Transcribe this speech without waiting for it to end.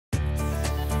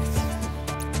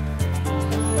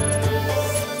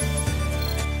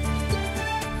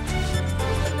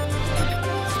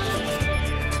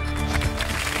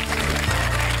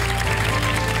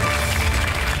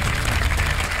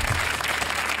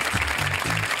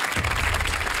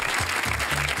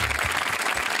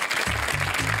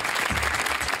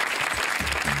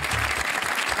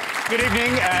Good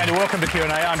evening and welcome to Q&A.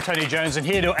 I'm Tony Jones and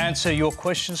here to answer your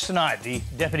questions tonight. The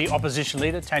Deputy Opposition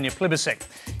Leader, Tanya Plibersek,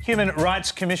 Human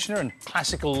Rights Commissioner and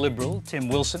classical Liberal, Tim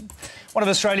Wilson, one of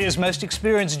Australia's most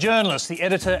experienced journalists, the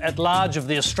Editor-at-Large of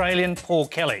The Australian, Paul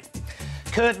Kelly,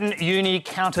 Curtin Uni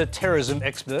counter-terrorism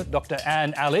expert, Dr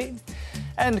Anne Ali,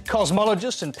 and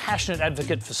cosmologist and passionate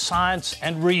advocate for science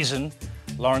and reason,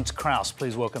 Lawrence Krauss.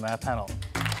 Please welcome our panel.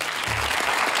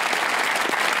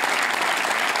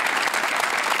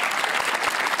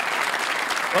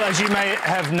 Well, as you may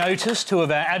have noticed, two of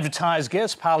our advertised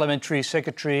guests, Parliamentary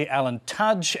Secretary Alan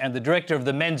Tudge and the Director of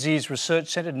the Menzies Research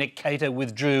Centre, Nick Cater,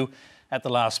 withdrew at the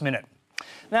last minute.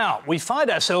 Now, we find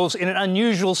ourselves in an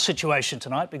unusual situation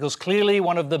tonight because clearly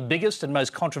one of the biggest and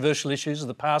most controversial issues of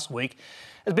the past week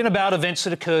has been about events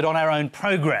that occurred on our own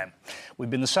program. We've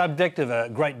been the subject of a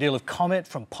great deal of comment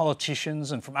from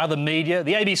politicians and from other media.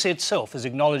 The ABC itself has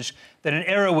acknowledged that an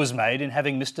error was made in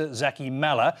having Mr Zaky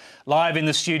Mallah live in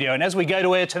the studio. And as we go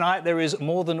to air tonight, there is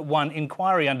more than one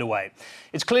inquiry underway.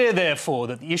 It's clear, therefore,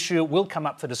 that the issue will come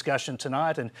up for discussion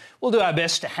tonight, and we'll do our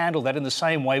best to handle that in the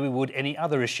same way we would any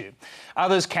other issue.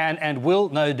 Others can and will,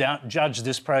 no doubt, judge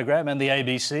this program and the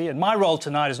ABC, and my role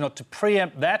tonight is not to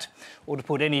preempt that or to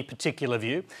put any particular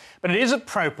view, but it is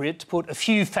appropriate to put a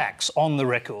few facts on the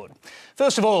record.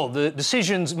 First of all, the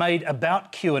decisions made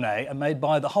about Q&A are made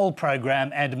by the whole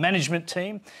program and management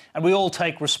team, and we all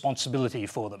take responsibility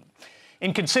for them.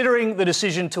 In considering the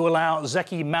decision to allow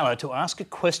Zaky Mallah to ask a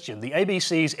question, the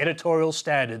ABC's editorial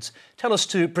standards tell us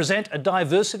to present a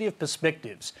diversity of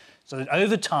perspectives so that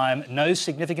over time no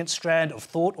significant strand of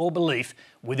thought or belief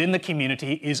within the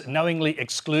community is knowingly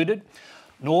excluded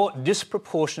nor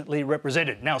disproportionately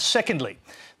represented. Now, secondly,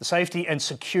 the safety and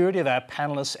security of our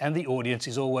panellists and the audience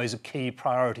is always a key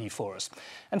priority for us.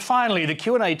 And finally, the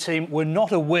Q&A team were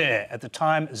not aware at the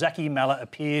time Zaky Mallah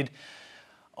appeared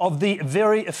of the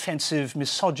very offensive,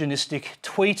 misogynistic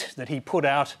tweet that he put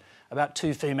out about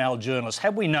two female journalists.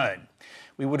 Had we known,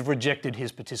 we would have rejected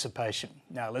his participation.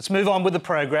 Now, let's move on with the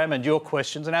program and your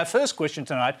questions. And our first question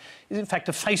tonight is, in fact,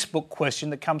 a Facebook question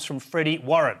that comes from Freddie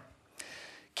Warren.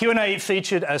 Q&A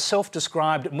featured a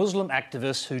self-described Muslim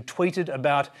activist who tweeted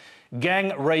about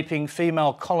gang-raping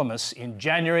female columnists in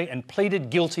January and pleaded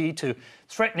guilty to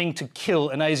threatening to kill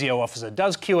an ASIO officer.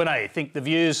 Does Q&A think the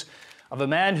views of a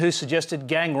man who suggested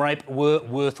gang rape were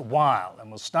worthwhile? And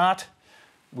we'll start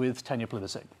with Tanya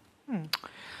Plibersek.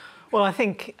 Well, I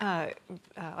think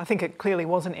it clearly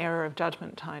was an error of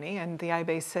judgment, Tony, and the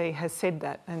ABC has said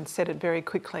that and said it very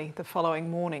quickly the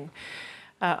following morning.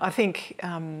 I think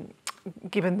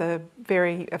given the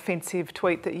very offensive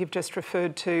tweet that you've just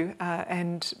referred to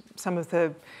and some of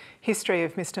the history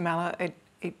of Mr Mallah,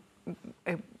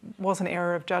 it was an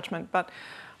error of judgment. But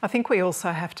I think we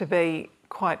also have to be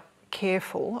quite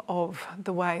careful of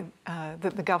the way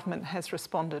that the government has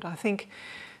responded. I think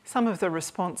some of the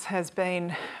response has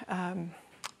been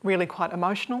really quite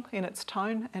emotional in its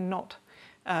tone and not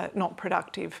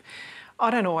productive. I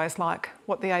don't always like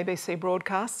what the ABC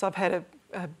broadcasts. I've had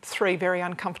 3 very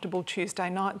uncomfortable Tuesday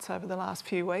nights over the last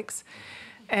few weeks.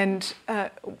 And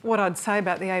what I'd say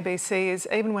about the ABC is,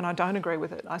 even when I don't agree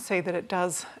with it, I see that it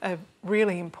does a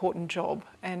really important job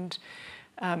and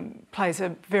plays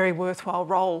a very worthwhile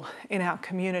role in our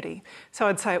community. So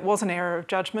I'd say it was an error of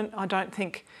judgment. I don't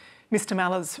think Mr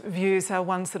Mallah's views are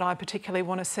ones that I particularly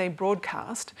want to see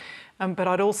broadcast, but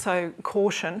I'd also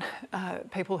caution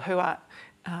people who are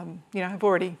have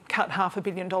already cut $500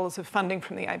 million of funding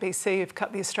from the ABC, have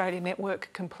cut the Australian network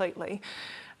completely.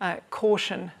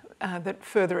 Caution that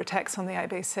further attacks on the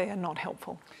ABC are not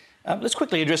helpful. Let's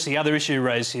quickly address the other issue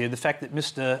raised here, the fact that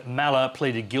Mr Mallah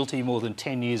pleaded guilty more than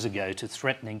 10 years ago to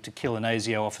threatening to kill an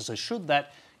ASIO officer. Should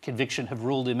that conviction have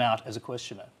ruled him out as a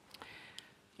questioner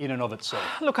in and of itself?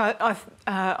 Look,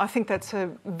 I think that's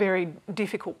a very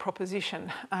difficult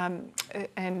proposition.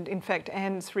 And in fact,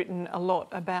 Anne's written a lot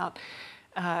about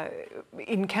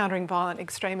in countering violent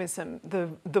extremism,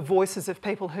 the voices of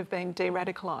people who've been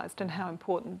de-radicalised and how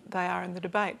important they are in the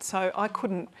debate. So I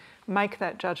couldn't make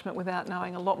that judgment without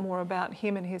knowing a lot more about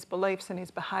him and his beliefs and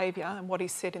his behaviour and what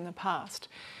he's said in the past.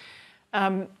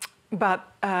 But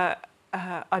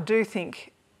I do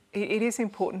think it is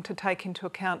important to take into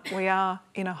account we are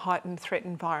in a heightened threat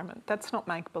environment. That's not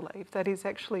make-believe, that is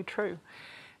actually true.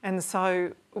 And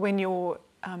so when you're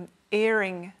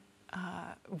airing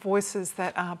voices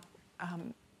that are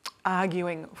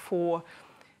arguing for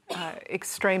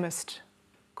extremist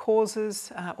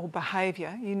causes or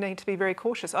behaviour, you need to be very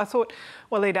cautious. I thought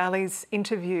Waleed Ali's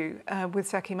interview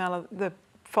with Zaky Mallah the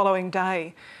following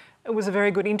day, it was a very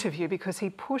good interview because he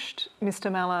pushed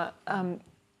Mr Mallah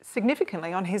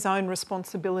significantly on his own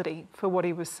responsibility for what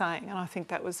he was saying, and I think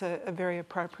that was a very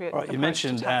appropriate approach. You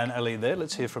mentioned Anne Ali there.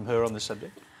 Let's hear from her on this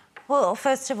subject. Well,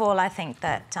 first of all, I think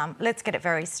that, let's get it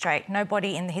very straight,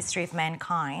 nobody in the history of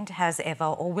mankind has ever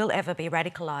or will ever be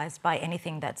radicalised by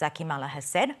anything that Zaky Mallah has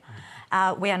said.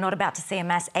 We are not about to see a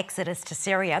mass exodus to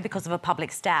Syria because of a public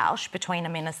stoush between a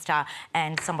minister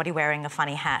and somebody wearing a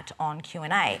funny hat on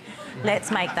Q&A. Let's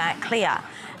make that clear.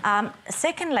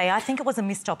 Secondly, I think it was a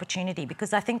missed opportunity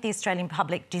because I think the Australian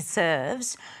public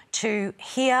deserves to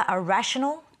hear a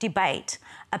rational debate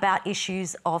about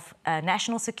issues of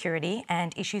national security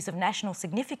and issues of national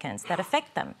significance that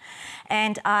affect them.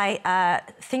 And I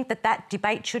think that that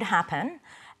debate should happen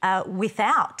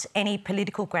without any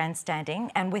political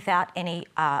grandstanding and without any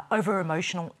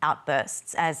over-emotional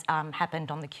outbursts, as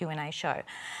happened on the Q&A show.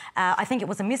 I think it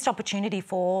was a missed opportunity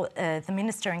for the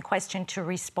minister in question to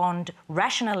respond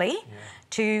rationally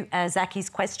to Zaky's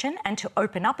question and to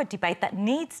open up a debate that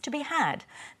needs to be had.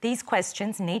 These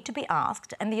questions need to be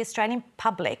asked, and the Australian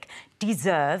public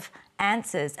deserve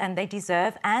answers, and they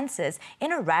deserve answers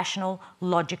in a rational,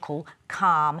 logical,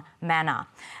 calm manner.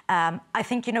 I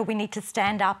think, you know, we need to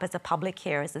stand up as a public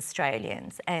here as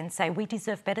Australians and say we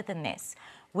deserve better than this.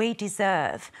 We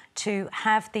deserve to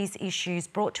have these issues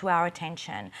brought to our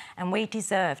attention, and we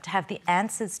deserve to have the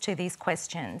answers to these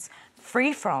questions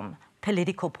free from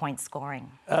political point scoring.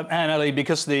 Anne Ali,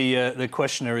 because the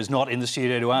questioner is not in the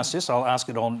studio to ask this, I'll ask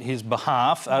it on his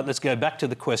behalf. Let's go back to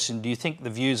the question. Do you think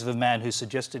the views of a man who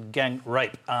suggested gang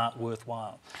rape are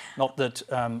worthwhile? Not that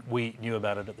we knew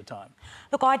about it at the time.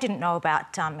 Look, I didn't know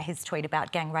about his tweet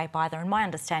about gang rape either, and my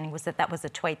understanding was that that was a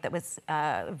tweet that was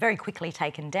very quickly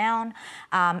taken down.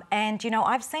 And, you know,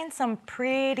 I've seen some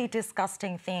pretty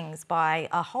disgusting things by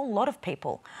a whole lot of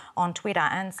people on Twitter,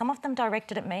 and some of them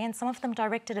directed at me and some of them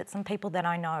directed at some people that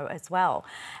I know as well.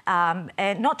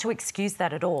 And not to excuse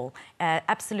that at all.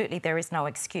 Absolutely, there is no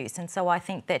excuse. And so I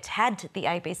think that had the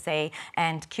ABC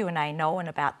and Q&A known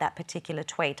about that particular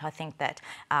tweet, I think that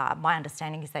my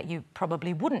understanding is that you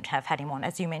probably wouldn't have had him on,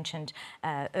 as you mentioned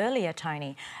earlier,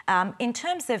 Tony. In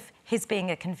terms of his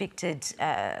being a convicted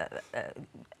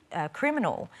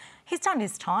criminal, he's done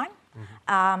his time.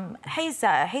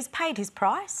 He's paid his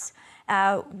price.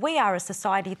 We are a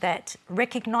society that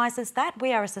recognises that.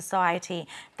 We are a society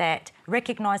that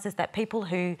recognises that people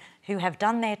who have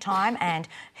done their time and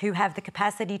who have the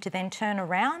capacity to then turn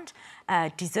around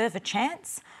deserve a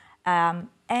chance.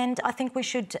 And I think we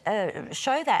should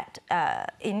show that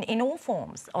in all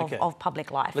forms of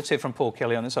public life. Let's hear from Paul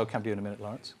Kelly on this. I'll come to you in a minute,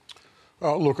 Lawrence.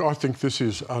 Look, I think this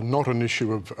is not an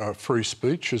issue of free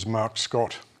speech, as Mark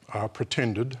Scott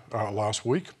pretended last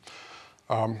week.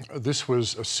 This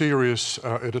was a serious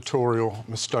editorial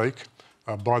mistake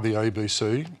by the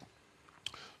ABC.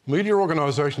 Media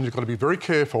organisations have got to be very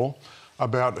careful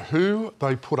about who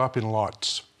they put up in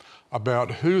lights,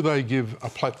 about who they give a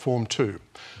platform to.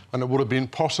 And it would have been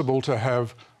possible to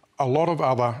have a lot of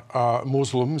other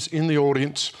Muslims in the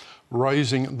audience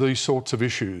raising these sorts of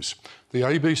issues. The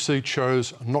ABC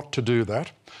chose not to do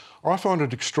that. I find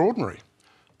it extraordinary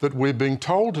that we're being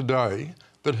told today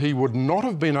that he would not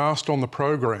have been asked on the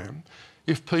program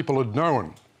if people had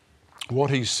known what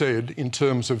he said in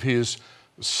terms of his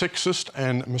sexist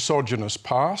and misogynist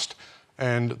past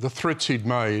and the threats he'd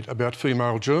made about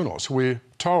female journalists. We're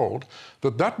told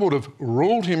that that would have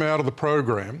ruled him out of the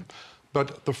program,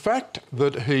 but the fact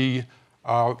that he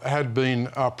had been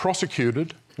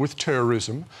prosecuted with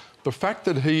terrorism, the fact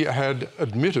that he had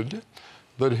admitted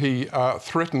that he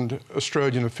threatened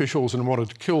Australian officials and wanted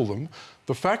to kill them,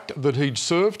 the fact that he'd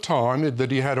served time,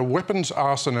 that he had a weapons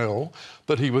arsenal,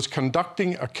 that he was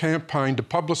conducting a campaign to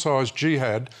publicise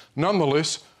jihad,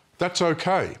 nonetheless, that's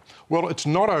okay. Well, it's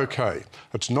not okay.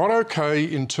 It's not okay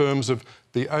in terms of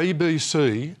the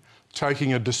ABC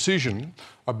taking a decision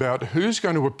about who's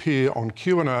going to appear on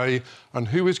Q&A and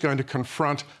who is going to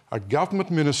confront a government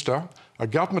minister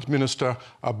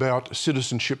about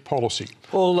citizenship policy.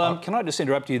 Paul, can I just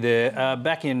interrupt you there?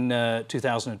 Back in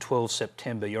 2012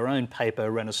 September, your own paper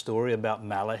ran a story about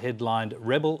Mallah, headlined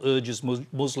 "Rebel Urges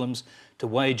Muslims to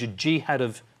Wage a Jihad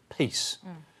of Peace."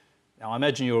 Now, I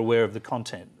imagine you're aware of the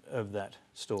content of that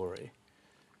story.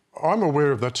 I'm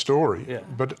aware of that story, yeah.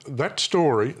 But that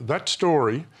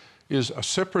story is a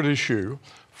separate issue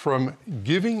from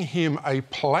giving him a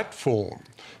platform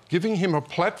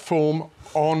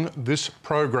on this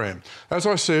program. As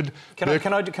I said... Can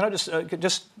I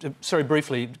just sorry,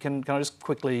 briefly, can I just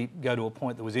quickly go to a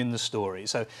point that was in the story?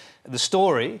 So the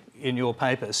story in your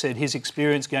paper said his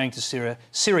experience going to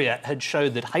Syria had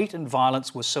showed that hate and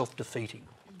violence were self-defeating.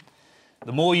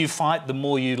 The more you fight, the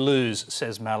more you lose,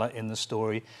 says Mallah in the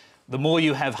story. the more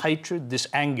you have hatred, this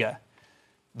anger,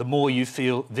 the more you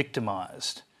feel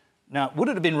victimised. Now, would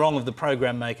it have been wrong of the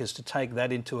program makers to take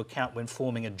that into account when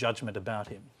forming a judgment about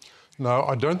him? No,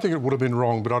 I don't think it would have been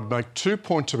wrong, but I'd make 2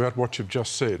 points about what you've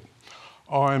just said.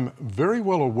 I'm very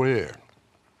well aware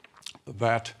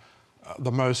that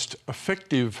the most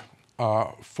effective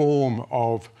form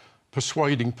of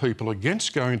persuading people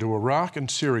against going to Iraq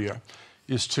and Syria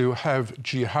is to have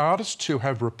jihadists who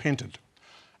have repented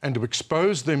and to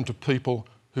expose them to people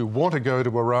who want to go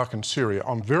to Iraq and Syria.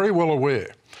 I'm very well aware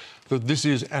that this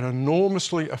is an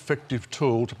enormously effective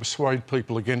tool to persuade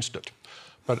people against it.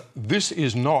 But this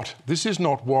is not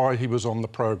why he was on the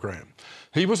program.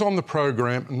 He was on the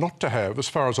program not to have, as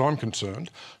far as I'm concerned,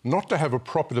 not to have a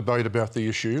proper debate about the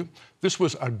issue. This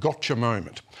was a gotcha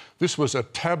moment. This was a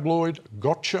tabloid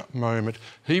gotcha moment.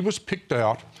 He was picked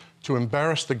out to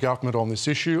embarrass the government on this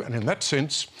issue, and in that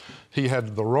sense, he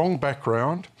had the wrong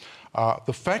background.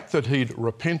 The fact that he'd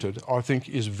repented, I think,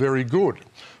 is very good.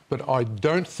 But I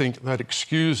don't think that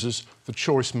excuses the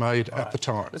choice made at the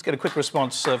time. Let's get a quick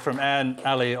response from Anne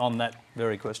Ali on that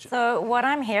very question. So what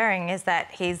I'm hearing is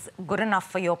that he's good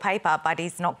enough for your paper, but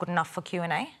he's not good enough for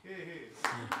Q&A?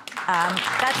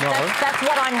 That's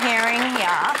what I'm hearing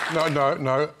here.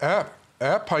 No.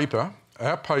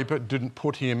 Our paper didn't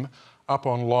put him up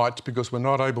on lights because we're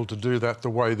not able to do that the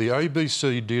way the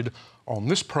ABC did on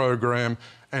this program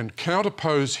and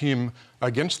counterpose him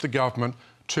against the government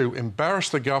to embarrass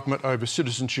the government over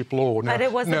citizenship law. Now, but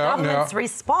it was the government's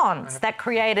response that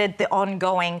created the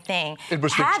ongoing thing. It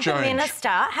was the exchange.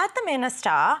 Had the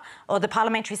minister, or the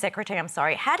parliamentary secretary, I'm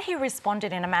sorry, had he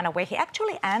responded in a manner where he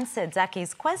actually answered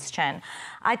Zaky's question,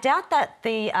 I doubt that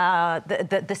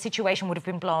the situation would have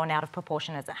been blown out of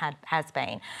proportion as it has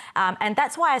been. And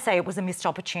that's why I say it was a missed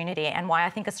opportunity and why I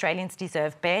think Australians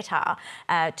deserve better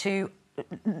to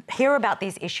hear about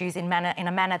these issues in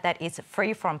a manner that is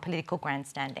free from political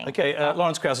grandstanding. OK,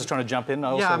 Lawrence Krauss is trying to jump in.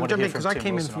 I'm jumping in because I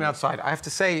came in from outside. I have to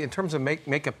say, in terms of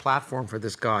make a platform for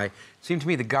this guy, it seemed to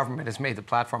me the government has made the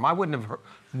platform. I wouldn't have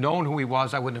known who he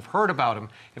was. I wouldn't have heard about him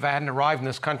if I hadn't arrived in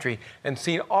this country and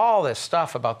seen all this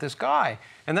stuff about this guy.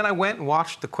 And then I went and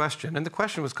watched the question, and the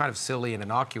question was kind of silly and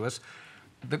innocuous.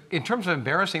 In terms of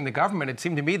embarrassing the government, it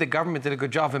seemed to me the government did a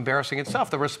good job of embarrassing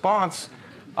itself. The response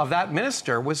of that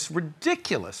minister was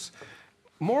ridiculous.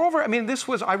 Moreover, I mean,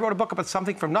 I wrote a book about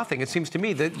something from nothing. It seems to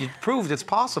me that you proved it's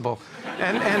possible.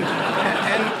 And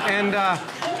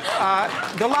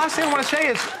the last thing I want to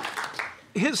say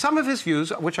is some of his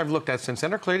views, which I've looked at since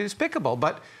then, are clearly despicable.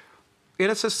 But in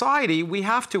a society, we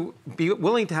have to be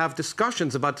willing to have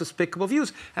discussions about despicable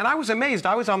views. And I was amazed.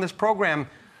 I was on this program,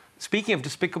 speaking of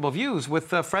despicable views, with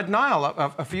Fred Nile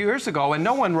a few years ago, and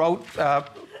no one wrote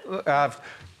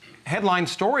headline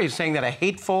stories saying that a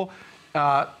hateful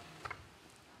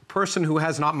person who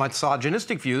has not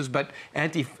misogynistic views but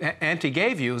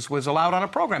anti-gay views was allowed on a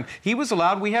program. He was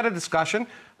allowed. We had a discussion,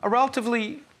 a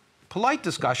relatively polite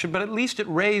discussion, but at least it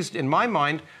raised, in my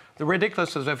mind, the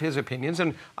ridiculousness of his opinions,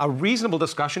 and a reasonable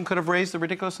discussion could have raised the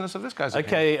ridiculousness of this guy's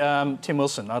opinions. OK, Tim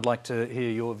Wilson, I'd like to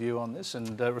hear your view on this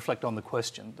and reflect on the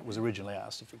question that was originally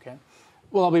asked, if you can.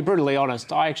 Well, I'll be brutally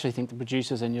honest. I actually think the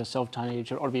producers and yourself, Tanya,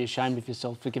 ought to be ashamed of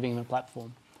yourself for giving them a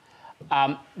platform.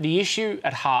 The issue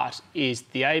at heart is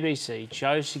the ABC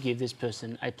chose to give this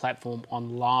person a platform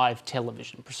on live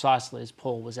television, precisely as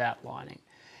Paul was outlining.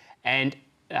 And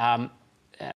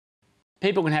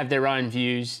people can have their own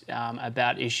views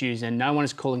about issues, and no one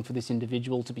is calling for this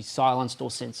individual to be silenced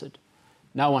or censored.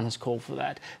 No one has called for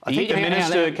that. I think the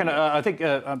minister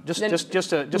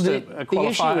just a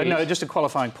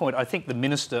qualifying point. I think the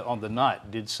minister on the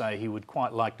night did say he would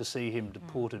quite like to see him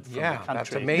deported from the country.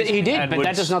 That's amazing. He did, but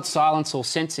that does not silence or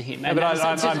censor him. Yeah, but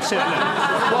I'm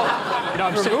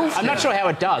not sure how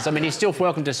it does. I mean, he's still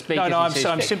welcome to speak.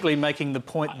 I'm simply making the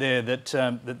point there that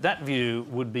that view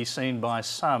would be seen by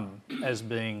some as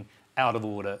being out of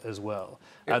order as well.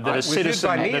 That a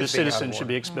citizen should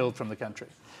be expelled from the country.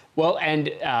 Well, and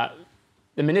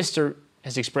the minister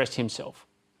has expressed himself.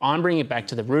 I'm bringing it back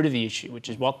to the root of the issue, which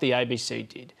is what the ABC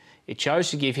did. It chose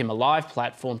to give him a live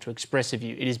platform to express a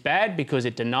view. It is bad because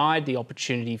it denied the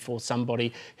opportunity for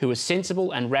somebody who is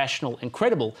sensible and rational and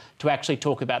credible to actually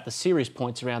talk about the serious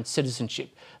points around citizenship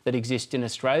that exist in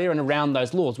Australia and around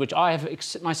those laws, which I have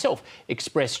myself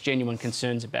expressed genuine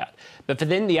concerns about. But for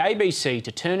then the ABC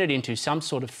to turn it into some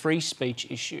sort of free speech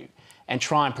issue and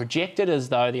try and project it as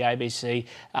though the ABC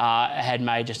had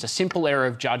made just a simple error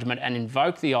of judgment and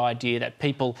invoke the idea that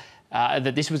people,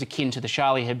 that this was akin to the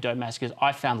Charlie Hebdo massacres,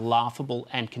 I found laughable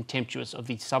and contemptuous of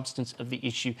the substance of the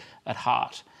issue at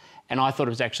heart. And I thought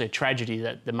it was actually a tragedy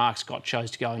that the Mark Scott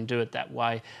chose to go and do it that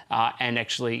way and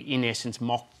actually, in essence,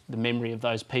 mock the memory of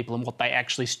those people and what they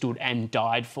actually stood and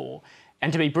died for.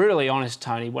 And to be brutally honest,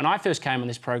 Tony, when I first came on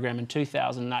this program in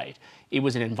 2008, it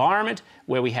was an environment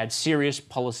where we had serious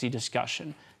policy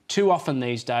discussion. Too often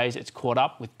these days, it's caught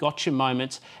up with gotcha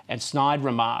moments and snide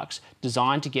remarks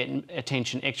designed to get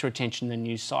attention, extra attention in the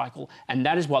news cycle. And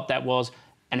that is what that was,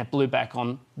 and it blew back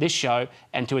on this show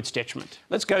and to its detriment.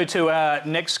 Let's go to our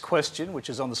next question, which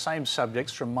is on the same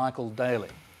subjects, from Michael Daly.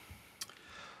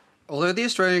 Although the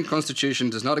Australian Constitution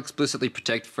does not explicitly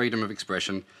protect freedom of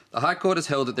expression, the High Court has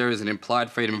held that there is an implied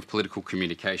freedom of political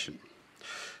communication.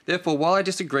 Therefore, while I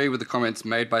disagree with the comments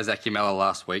made by Zaky Mallah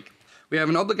last week, we have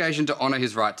an obligation to honour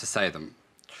his right to say them.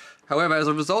 However, as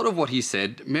a result of what he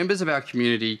said, members of our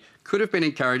community could have been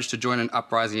encouraged to join an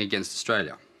uprising against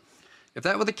Australia. If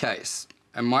that were the case,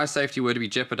 and my safety were to be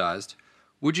jeopardised,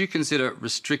 would you consider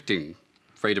restricting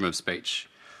freedom of speech?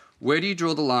 Where do you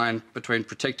draw the line between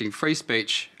protecting free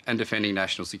speech and defending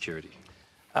national security?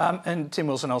 And Tim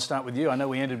Wilson, I'll start with you. I know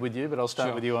we ended with you, but I'll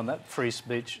start with you on that free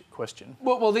speech question.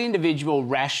 Well, the individual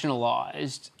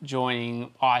rationalised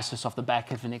joining ISIS off the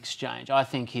back of an exchange. I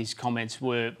think his comments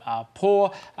were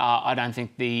poor. I don't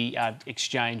think the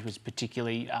exchange was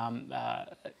particularly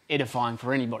edifying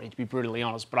for anybody, to be brutally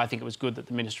honest, but I think it was good that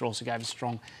the Minister also gave a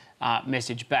strong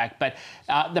message back. But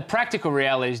the practical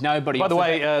reality is nobody... By the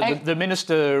way, the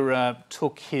Minister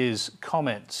took his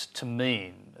comments to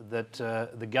mean that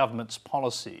the government's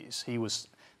policies,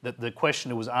 the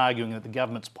questioner was arguing that the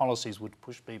government's policies would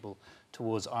push people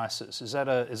towards ISIS. Is that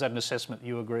an assessment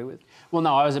you agree with? Well,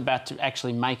 no, I was about to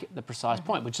actually make the precise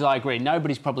point, which is I agree.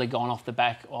 Nobody's probably gone off the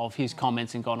back of his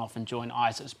comments and gone off and joined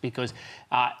ISIS because...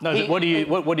 what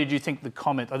did you think the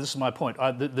comment... this is my point.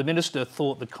 The Minister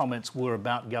thought the comments were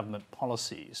about government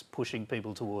policies pushing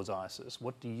people towards ISIS.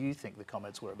 What do you think the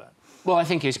comments were about? Well, I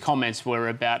think his comments were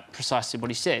about precisely what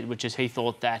he said, which is he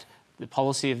thought that the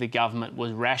policy of the government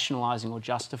was rationalising or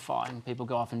justifying people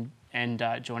go off and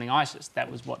joining ISIS.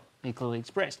 That was what he clearly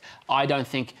expressed. I don't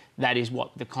think that is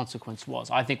what the consequence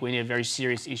was. I think we need a very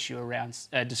serious issue around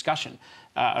discussion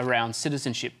around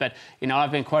citizenship. But, you know,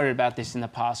 I've been quoted about this in the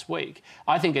past week.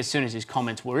 I think as soon as his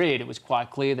comments were aired, it was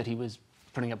quite clear that he was,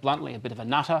 putting it bluntly, a bit of a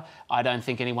nutter. I don't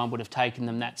think anyone would have taken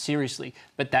them that seriously.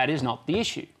 But that is not the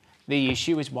issue. The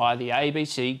issue is why the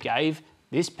ABC gave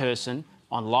this person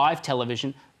on live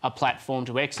television a platform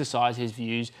to exercise his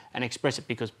views and express it,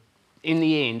 because in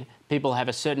the end, people have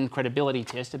a certain credibility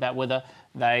test about whether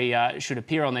they should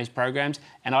appear on these programs,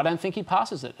 and I don't think he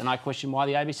passes it, and I question why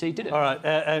the ABC did it. All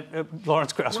right,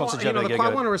 Lawrence Krauss wants to jump in. I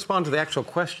want to respond to the actual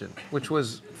question, which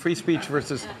was free speech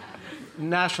versus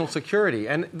national security.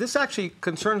 And this actually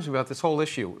concerns me about this whole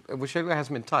issue, which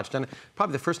hasn't been touched. And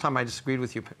probably the first time I disagreed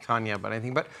with you, Tanya, about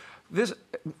anything. But this,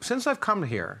 since I've come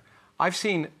here, I've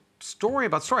seen story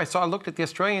about story. So I looked at the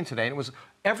Australian today, and it was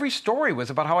every story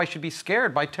was about how I should be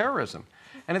scared by terrorism.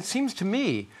 And it seems to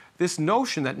me this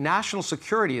notion that national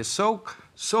security is so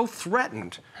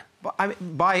threatened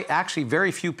by actually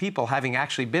very few people having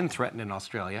actually been threatened in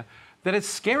Australia, that it's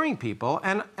scaring people.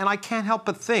 And I can't help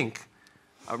but think,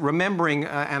 remembering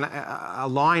a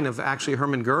line of actually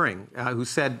Hermann Goering, who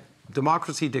said,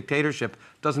 democracy, dictatorship,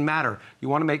 doesn't matter. You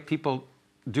want to make people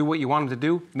do what you want them to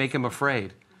do, make them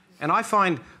afraid. And I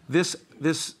find this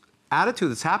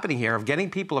attitude that's happening here of getting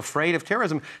people afraid of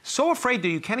terrorism, so afraid that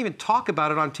you can't even talk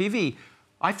about it on TV,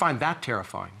 I find that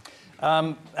terrifying.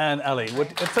 And Ali,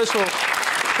 first of all,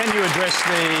 can you address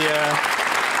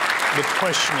the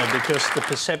questioner? Because the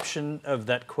perception of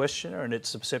that questioner, and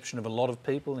it's the perception of a lot of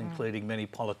people, including many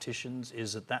politicians,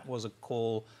 is that that was a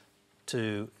call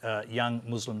to young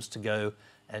Muslims to go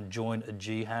and join a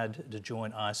jihad, to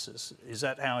join ISIS. Is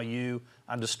that how you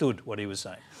understood what he was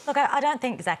saying? Look, I don't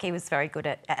think Zaky was very good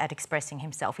at expressing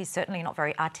himself. He's certainly not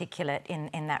very articulate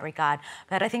in that regard.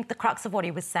 But I think the crux of what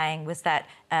he was saying was that,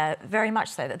 very much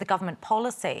so, that the government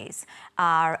policies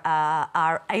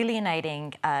are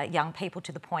alienating young people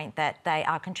to the point that they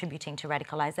are contributing to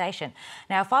radicalisation.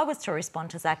 Now, if I was to respond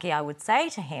to Zaky, I would say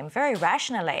to him very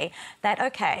rationally that,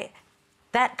 OK,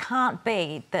 that can't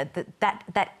be,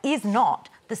 that is not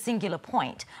the singular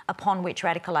point upon which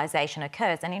radicalisation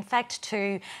occurs. And in fact,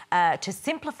 to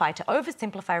oversimplify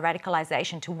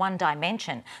radicalisation to one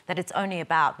dimension, that it's only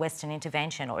about Western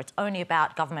intervention, or it's only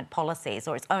about government policies,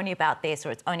 or it's only about this,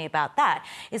 or it's only about that,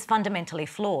 is fundamentally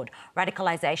flawed.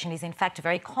 Radicalisation is in fact a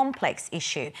very complex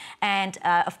issue. And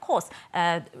of course,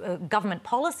 government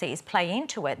policies play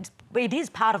into it. It is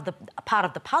part of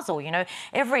the puzzle. You know,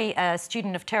 every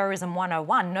student of Terrorism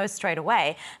 101 knows straight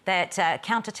away that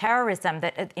counter-terrorism,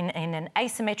 that in an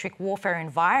asymmetric warfare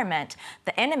environment,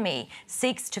 the enemy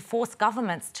seeks to force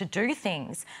governments to do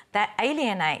things that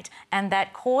alienate and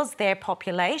that cause their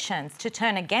populations to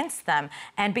turn against them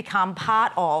and become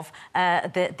part of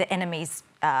the enemy's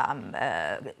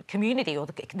community or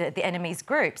the enemy's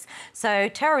groups. So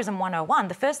Terrorism 101,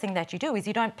 the first thing that you do is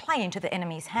you don't play into the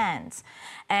enemy's hands.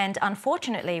 And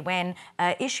unfortunately, when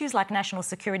issues like national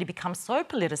security become so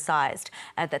politicised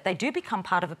that they do become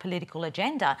part of a political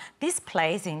agenda, this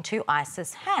plays into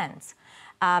ISIS' hands.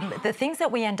 The things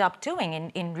that we end up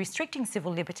doing in restricting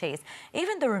civil liberties,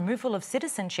 even the removal of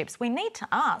citizenships, we need to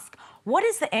ask, what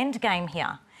is the end game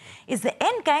here? Is the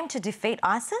end game to defeat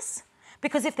ISIS?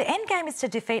 Because if the end game is to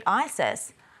defeat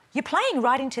ISIS, you're playing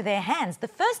right into their hands. The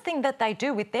first thing that they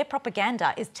do with their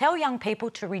propaganda is tell young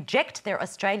people to reject their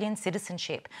Australian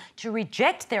citizenship, to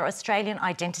reject their Australian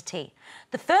identity.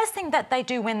 The first thing that they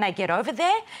do when they get over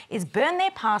there is burn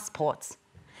their passports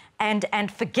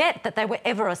and forget that they were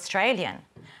ever Australian.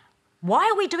 Why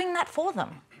are we doing that for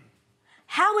them?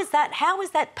 How is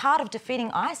that part of defeating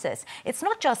ISIS? It's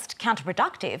not just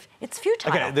counterproductive, it's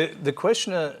futile. Okay, the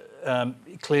questioner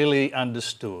clearly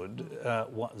understood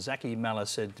what Zaky Mallah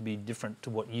said to be different to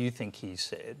what you think he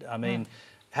said. I mean,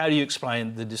 how do you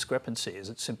explain the discrepancy? Is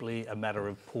it simply a matter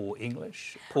of poor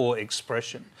English, poor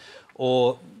expression?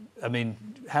 Or, I mean,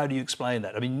 how do you explain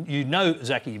that? I mean, you know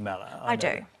Zaky Mallah. I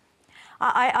do.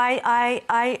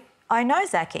 I know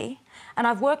Zaky, and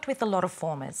I've worked with a lot of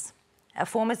formers.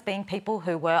 Formers being people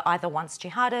who were either once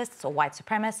jihadists or white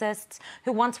supremacists,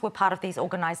 who once were part of these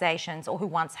organisations or who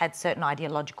once had certain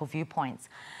ideological viewpoints.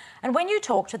 And when you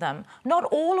talk to them, not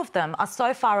all of them are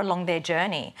so far along their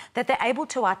journey that they're able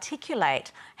to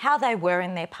articulate how they were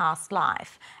in their past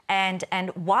life and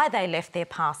why they left their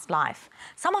past life.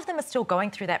 Some of them are still going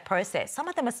through that process. Some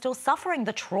of them are still suffering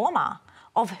the trauma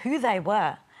of who they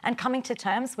were and coming to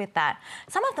terms with that.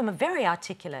 Some of them are very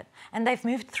articulate and they've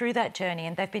moved through that journey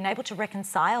and they've been able to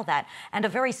reconcile that and are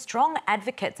very strong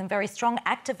advocates and very strong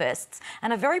activists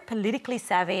and are very politically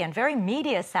savvy and very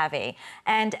media savvy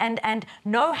and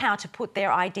know how to put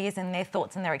their ideas and their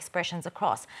thoughts and their expressions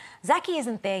across. Zaky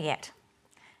isn't there yet.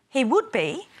 He would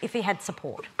be if he had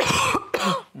support.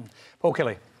 Paul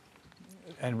Kelly.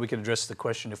 And we can address the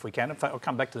question if we can. In fact, I'll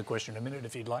come back to the question in a minute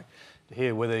if you'd like to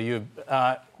hear whether you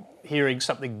are hearing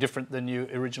something different than you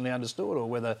originally understood or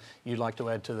whether you'd like to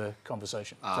add to the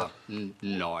conversation.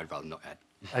 No, I'd rather not add.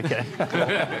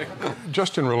 Okay.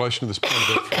 Just in relation to this point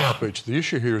about free speech, the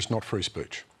issue here is not free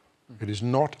speech. It is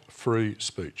not free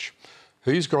speech.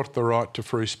 He's got the right to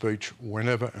free speech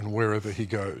whenever and wherever he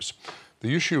goes.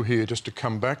 The issue here, just to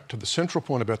come back to the central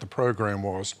point about the program,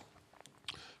 was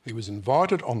he was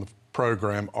invited on the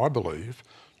program, I believe,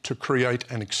 to create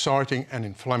an exciting and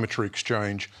inflammatory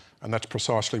exchange, and that's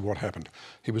precisely what happened.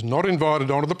 He was not invited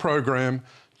onto the program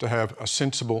to have a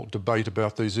sensible debate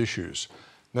about these issues.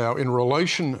 Now, in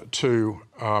relation to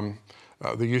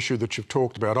the issue that you've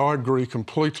talked about, I agree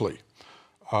completely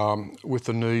with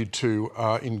the need to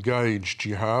engage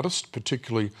jihadists,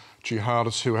 particularly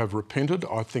jihadists who have repented.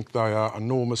 I think they are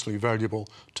enormously valuable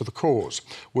to the cause.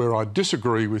 Where I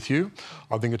disagree with you,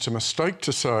 I think it's a mistake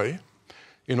to say,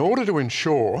 in order to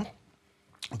ensure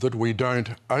that we don't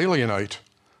alienate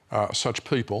such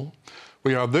people,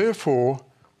 we are therefore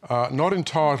not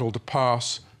entitled to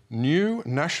pass new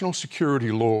national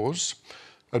security laws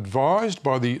advised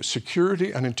by the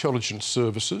security and intelligence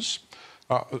services,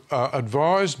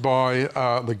 advised by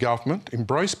the government,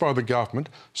 embraced by the government,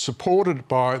 supported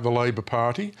by the Labor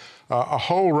Party, a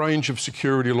whole range of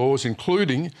security laws,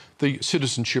 including the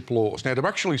citizenship laws. Now, to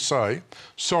actually say,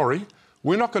 sorry,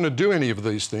 we're not going to do any of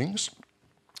these things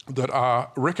that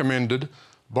are recommended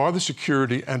by the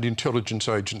security and intelligence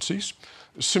agencies,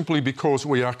 simply because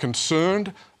we are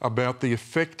concerned about the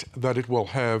effect that it will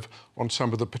have on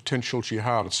some of the potential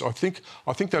jihadists. I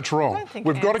think that's wrong.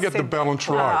 We've got to get the balance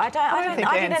right.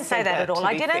 I didn't say that at all.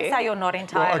 I didn't say you're not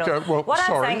entitled. Well, okay, well, what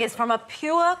sorry. I'm saying is from a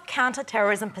pure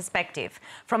counter-terrorism perspective,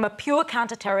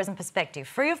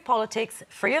 free of politics,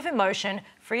 free of emotion,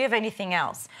 free of anything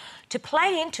else. To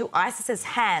play into ISIS's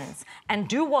hands and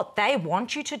do what they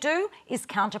want you to do is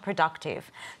counterproductive.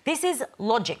 This is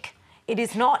logic. It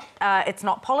is not, it's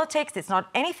not politics, it's not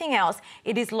anything else,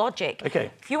 it is logic. Okay.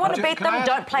 If you want to beat them,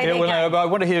 don't play their game. No, but I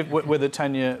want to hear whether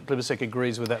Tanya Plibersek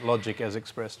agrees with that logic as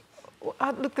expressed.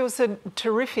 Look, there was a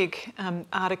terrific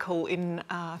article in,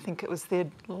 I think it was the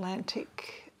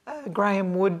Atlantic,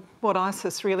 Graham Wood, What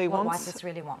ISIS Really Wants. What ISIS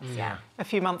Really Wants, yeah. A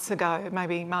few months ago,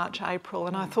 maybe March, April,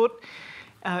 and I thought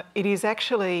it is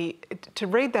actually, to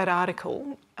read that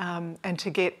article and to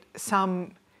get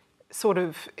some sort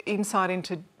of insight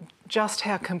into just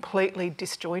how completely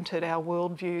disjointed our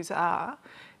worldviews are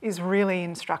is really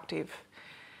instructive.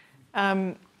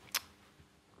 The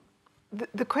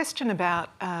question about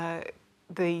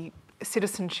the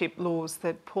citizenship laws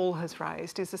that Paul has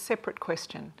raised is a separate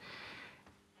question.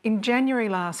 In January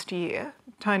last year,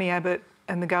 Tony Abbott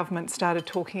and the government started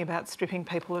talking about stripping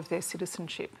people of their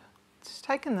citizenship. It's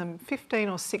taken them 15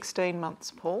 or 16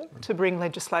 months, Paul, to bring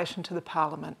legislation to the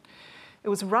Parliament. It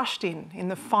was rushed in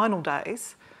the final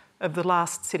days of the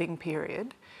last sitting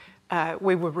period.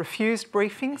 We were refused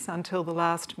briefings until the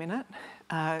last minute.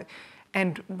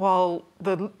 And while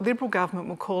the Liberal government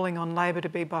were calling on Labor to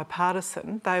be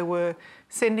bipartisan, they were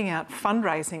sending out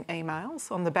fundraising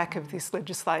emails on the back of this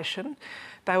legislation.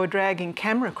 They were dragging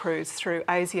camera crews through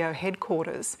ASIO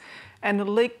headquarters, and a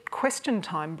leaked question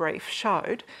time brief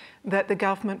showed that the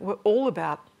government were all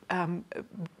about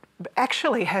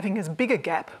actually having as big a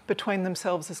gap between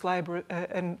themselves as Labor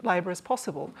as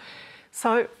possible.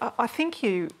 So I think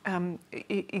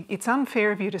it's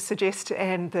unfair of you to suggest,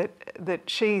 Anne, that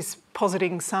she's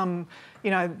positing some,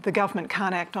 the government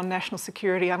can't act on national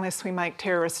security unless we make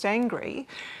terrorists angry.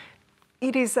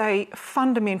 It is a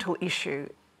fundamental issue.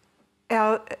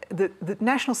 The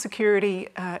national security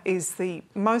is the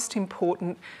most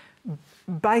important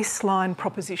baseline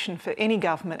proposition for any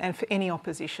government and for any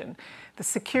opposition. The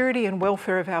security and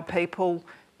welfare of our people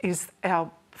is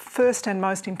our first and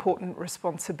most important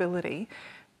responsibility,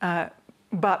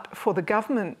 but for the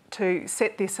government to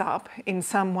set this up in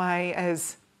some way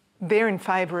as they're in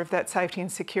favour of that safety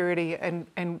and security,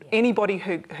 and anybody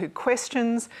who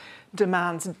questions,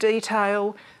 demands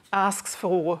detail, asks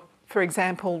for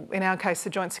example, in our case, the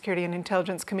Joint Security and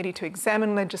Intelligence Committee to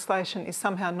examine legislation is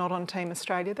somehow not on Team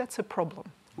Australia, that's a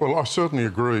problem. Well, I certainly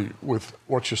agree with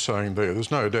what you're saying there.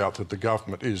 There's no doubt that the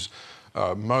government is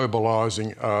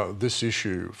mobilising this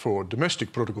issue for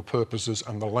domestic political purposes,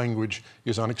 and the language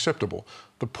is unacceptable.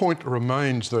 The point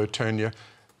remains, though, Tanya,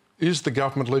 is the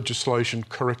government legislation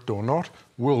correct or not?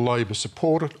 Will Labor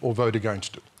support it or vote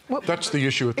against it? Well, that's the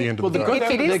issue at the end of the day.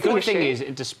 The good thing is,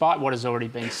 despite what has already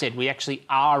been said, we actually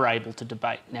are able to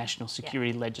debate national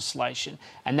security legislation,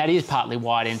 and that is partly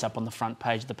why it ends up on the front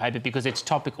page of the paper, because it's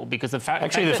topical. Because the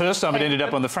first time it ended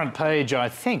up on the front page, I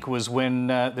think, was when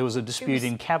there was a dispute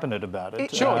in Cabinet about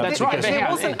it. Sure, that's right. There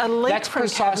wasn't a leak from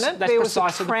Cabinet. There was a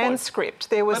transcript.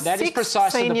 There were 6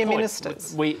 senior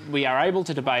ministers. We are able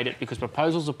to debate it because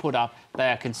proposals are put up,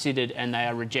 they are considered, and they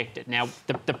are rejected. Now,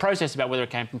 the process about whether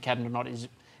it came from Cabinet or not is,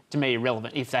 to me,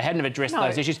 irrelevant. If they hadn't have addressed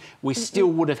those issues, we still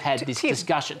would have had this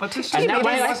discussion. But this you cannot. The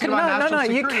fact of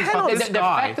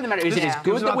the matter is, it is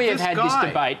good that we have had this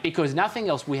debate, because nothing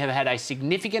else, we have had a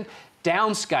significant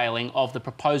downscaling of the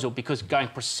proposal, because going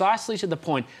precisely to the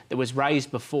point that was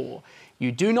raised before,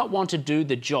 you do not want to do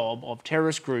the job of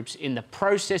terrorist groups in the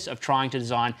process of trying to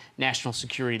design national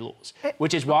security laws,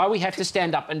 which is why we have to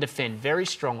stand up and defend very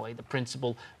strongly the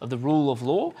principle of the rule of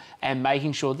law and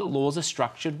making sure that laws are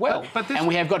structured well. And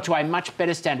we have got to a much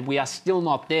better standard. We are still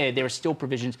not there. There are still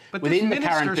provisions within the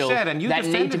current bill that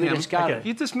need to be discarded.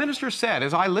 This minister said,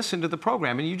 as I listened to the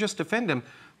programme, and you just defend him,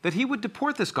 that he would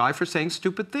deport this guy for saying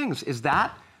stupid things. Is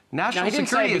that national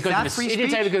security? Is that free speech? He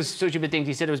didn't say because of stupid things.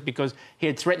 He said it was because he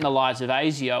had threatened the lives of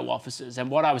ASIO officers.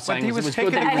 And what I was saying was it was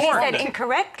good that he said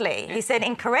incorrectly. He said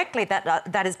incorrectly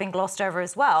that that has been glossed over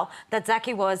as well. That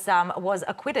Zaky was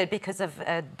acquitted because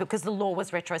the law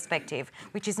was retrospective,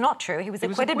 which is not true. He was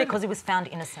acquitted because he was found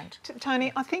innocent.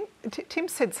 Tony, I think Tim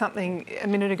said something a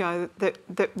minute ago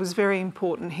that was very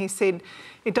important. He said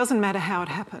it doesn't matter how it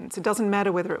happens. It doesn't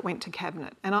matter whether it went to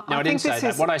Cabinet. And I didn't say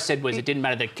that. What I said was it didn't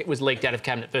matter that it was leaked out of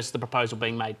Cabinet versus the proposal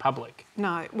being made public.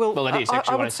 No, well it is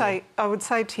actually I would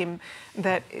say, Tim,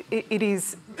 that it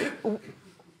is.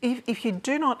 If you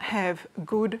do not have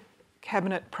good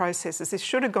Cabinet processes, this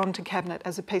should have gone to Cabinet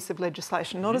as a piece of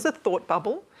legislation, not as a thought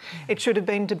bubble. It should have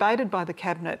been debated by the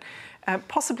Cabinet,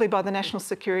 possibly by the National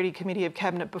Security Committee of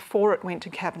Cabinet before it went to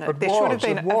Cabinet.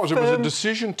 It was a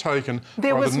decision taken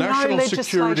by the National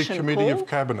Security Committee of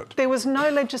Cabinet. There was no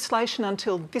legislation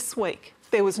until this week.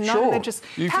 There was no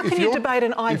legislation. How can you debate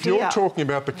an idea? If you're talking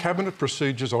about the Cabinet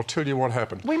procedures, I'll tell you what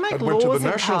happened. We make it went laws to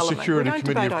the National Security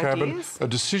Committee of Cabinet. Ideas. A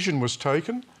decision was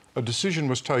taken.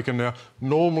 Now,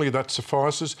 normally that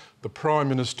suffices. The Prime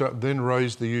Minister then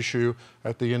raised the issue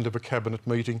at the end of a Cabinet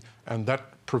meeting, and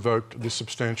that provoked this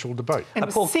substantial debate.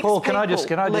 Paul, can I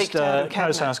just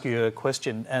ask you a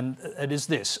question? And it is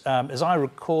this. As I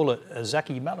recall it,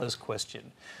 Zaky Mallah's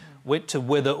question went to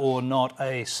whether or not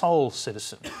a sole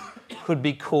citizen could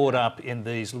be caught up in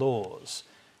these laws.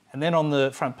 And then on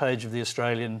the front page of The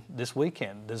Australian this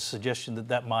weekend, there's a suggestion that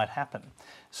that might happen.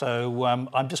 So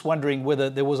I'm just wondering whether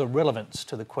there was a relevance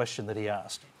to the question that he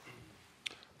asked.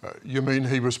 You mean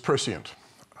he was prescient?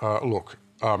 Look,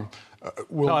 no,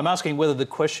 I'm asking whether the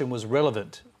question was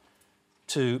relevant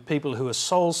to people who are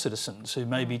sole citizens who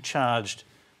may be charged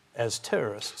as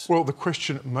terrorists. Well, the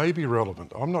question may be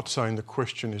relevant. I'm not saying the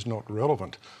question is not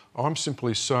relevant. I'm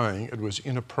simply saying it was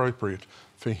inappropriate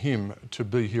for him to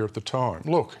be here at the time.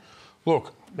 Look.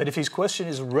 But if his question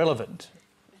is relevant,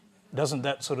 doesn't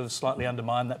that sort of slightly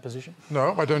undermine that position?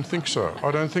 No, I don't think so. I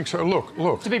don't think so.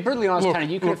 Look. To be brutally honest, Tony,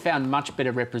 you could have found much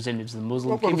better representatives of the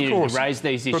Muslim community to raise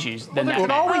these issues than that. There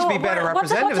could always be better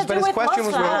representatives, but his question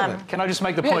was relevant. Can I just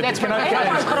make the point? Can I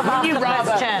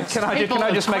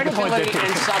just make the point?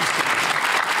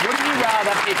 Wouldn't you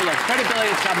rather people have credibility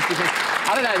and substance? Because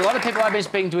I don't know, a lot of people I've been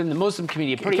speaking to in the Muslim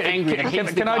community are pretty angry that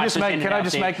he's the guy presented out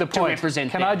there to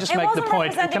represent them. Can I just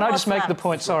make the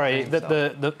point? Sorry, that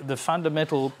the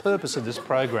fundamental purpose of this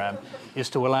program is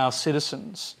to allow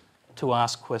citizens to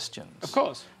ask questions. Of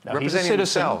course. Now, he's a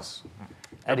citizen,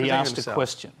 and he asked a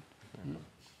question.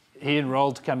 He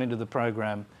enrolled to come into the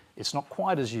program. It's not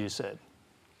quite as you said.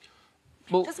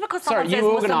 Well, just because you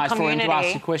organised for him to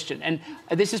ask the question, and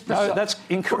this is no, that's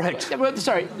incorrect. Well,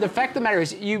 sorry, the fact of the matter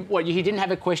is, he didn't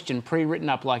have a question pre-written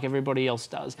up like everybody else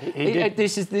does. He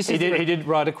did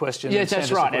write a question. Yes,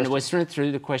 that's right, and it was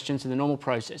through the questions and the normal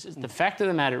processes. The fact of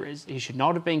the matter is, he should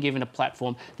not have been given a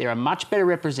platform. There are much better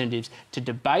representatives to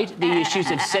debate the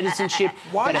issues of citizenship.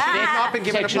 Why has he not been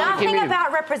given a platform? Nothing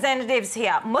about representatives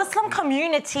here. Muslim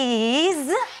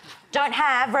communities don't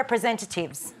have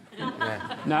representatives.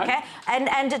 Yeah. No. Okay?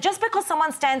 And just because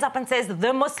someone stands up and says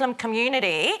the Muslim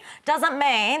community doesn't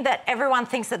mean that everyone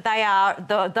thinks that they are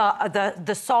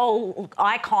the sole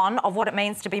icon of what it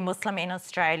means to be Muslim in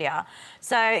Australia.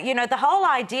 So, you know, the whole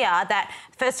idea that,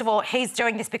 first of all, he's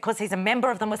doing this because he's a member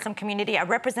of the Muslim community, a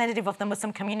representative of the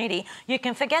Muslim community, you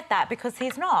can forget that because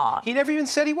he's not. He never even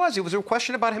said he was. It was a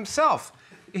question about himself.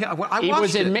 Yeah, I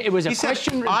watched it. It was a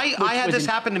question. I had this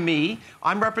happen to me.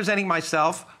 I'm representing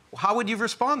myself. How would you have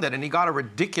responded? And he got a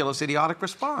ridiculous, idiotic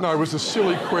response. No, it was a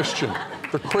silly question.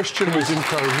 The question was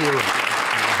incoherent.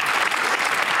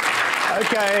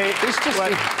 OK, this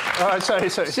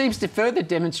just seems to further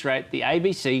demonstrate the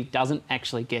ABC doesn't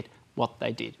actually get what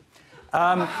they did.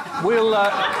 Well,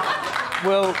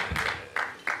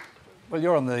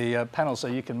 you're on the panel, so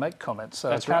you can make comments.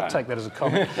 So I can't take that as a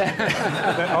comment.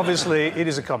 But obviously, it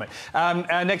is a comment.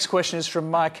 Our next question is from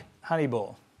Mike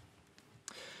Honeyball.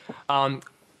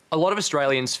 A lot of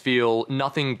Australians feel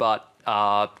nothing but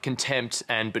contempt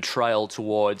and betrayal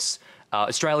towards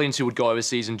Australians who would go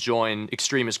overseas and join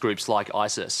extremist groups like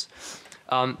ISIS.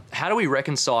 How do we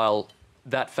reconcile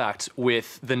that fact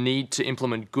with the need to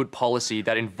implement good policy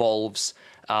that involves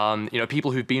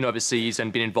people who've been overseas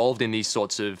and been involved in these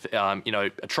sorts of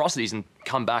atrocities and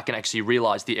come back and actually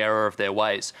realise the error of their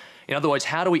ways? In other words,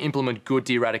 how do we implement good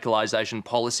de-radicalisation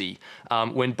policy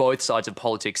when both sides of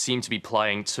politics seem to be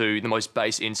playing to the most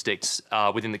base instincts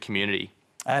within the community?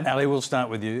 And Ali, we'll start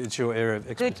with you. It's your area of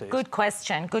expertise. Good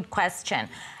question.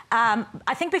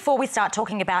 I think before we start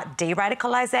talking about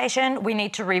de-radicalisation, we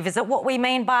need to revisit what we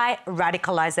mean by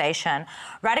radicalisation.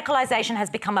 Radicalisation has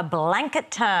become a blanket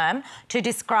term to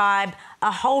describe a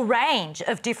whole range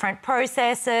of different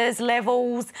processes,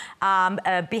 levels,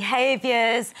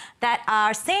 behaviours that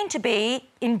are seen to be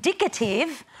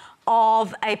indicative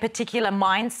of a particular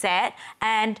mindset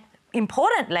and,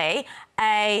 importantly,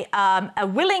 a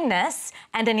willingness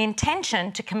and an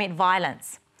intention to commit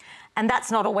violence. And that's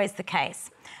not always the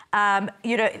case. We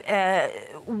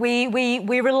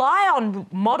rely on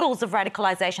models of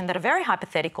radicalisation that are very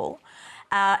hypothetical.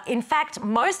 In fact,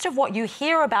 most of what you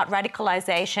hear about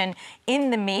radicalisation in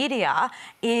the media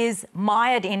is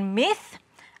mired in myth,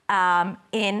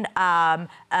 in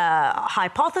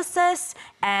hypothesis,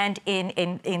 and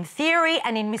in theory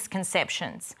and in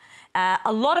misconceptions.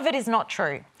 A lot of it is not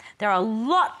true. There are a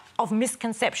lot of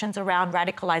misconceptions around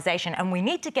radicalisation, and we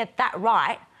need to get that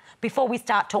right before we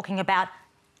start talking about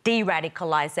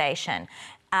de-radicalisation,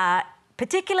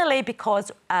 particularly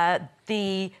because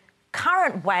the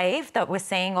current wave that we're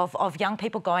seeing of young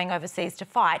people going overseas to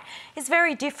fight is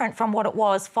very different from what it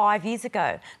was 5 years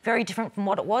ago, very different from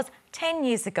what it was 10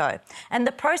 years ago. And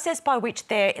the process by which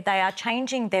they are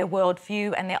changing their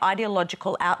worldview and their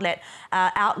ideological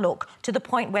outlook to the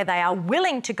point where they are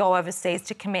willing to go overseas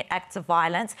to commit acts of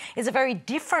violence is a very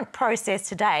different process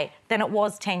today than it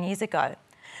was 10 years ago.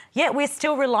 Yet we're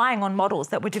still relying on models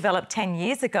that were developed 10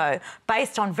 years ago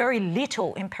based on very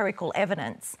little empirical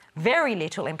evidence. Very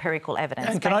little empirical evidence.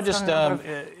 And can I just,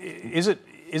 is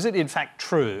it in fact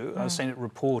true, I've seen it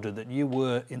reported, that you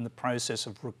were in the process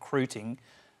of recruiting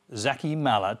Zaky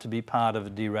Mallah to be part of a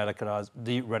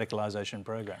de-radicalisation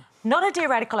program? Not a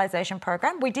de-radicalisation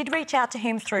program. We did reach out to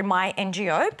him through my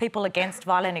NGO, People Against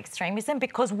Violent Extremism,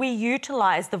 because we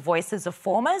utilise the voices of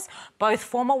formers, both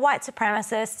former white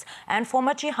supremacists and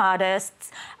former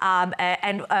jihadists,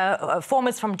 and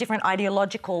formers from different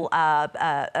ideological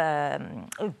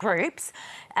groups.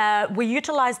 We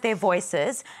utilise their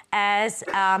voices as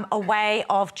a way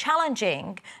of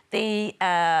challenging the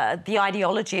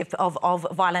ideology of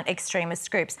violent extremist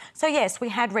groups. So yes, we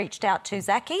had reached out to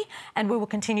Zaky, and we will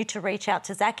continue to reach out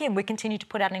to Zaky, and we continue to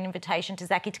put out an invitation to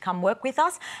Zaky to come work with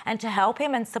us and to help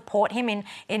him and support him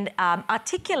in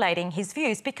articulating his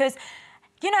views, because,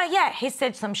 you know, yeah, he's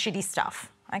said some shitty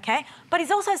stuff, okay? But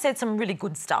he's also said some really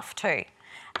good stuff too.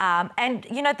 And,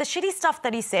 you know, the shitty stuff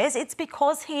that he says, it's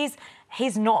because he's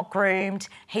not groomed,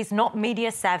 he's not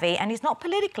media savvy, and he's not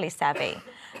politically savvy.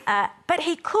 But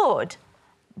he could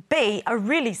be a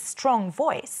really strong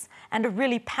voice and a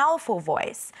really powerful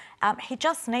voice. He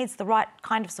just needs the right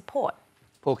kind of support.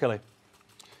 Paul Kelly.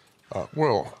 I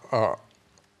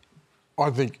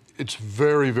think it's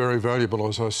very, very valuable,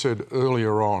 as I said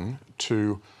earlier on,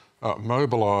 to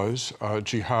mobilise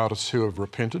jihadists who have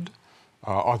repented.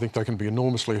 I think they can be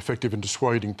enormously effective in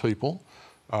dissuading people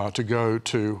to go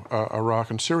to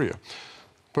Iraq and Syria.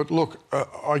 But look,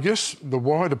 I guess the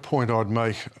wider point I'd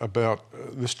make about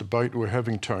this debate we're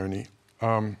having, Tony,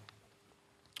 I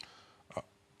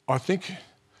think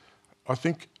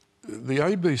the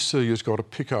ABC has got to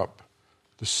pick up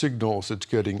the signals it's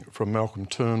getting from Malcolm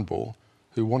Turnbull,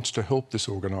 who wants to help this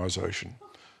organisation.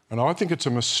 And I think it's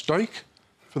a mistake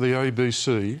for the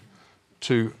ABC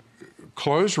to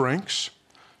close ranks,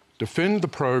 defend the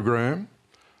program,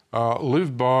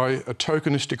 live by a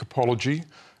tokenistic apology,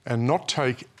 and not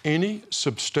take any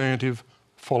substantive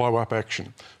follow-up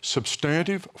action.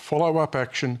 Substantive follow-up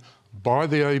action by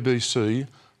the ABC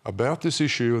about this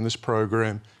issue and this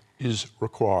program is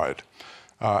required.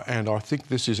 And I think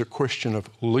this is a question of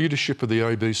leadership of the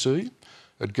ABC.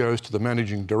 It goes to the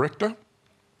managing director,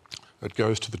 it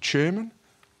goes to the chairman,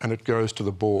 and it goes to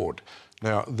the board.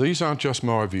 Now, these aren't just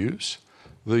my views.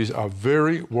 These are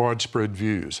very widespread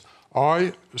views.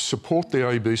 I support the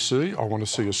ABC. I want to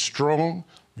see a strong,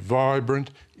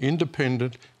 vibrant,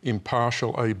 independent,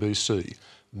 impartial ABC.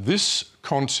 This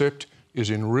concept is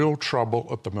in real trouble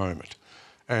at the moment.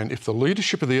 And if the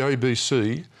leadership of the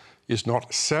ABC is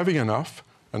not savvy enough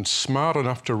and smart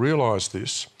enough to realise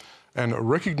this and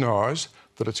recognise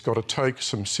that it's got to take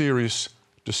some serious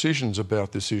decisions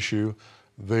about this issue,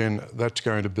 then that's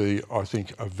going to be, I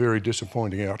think, a very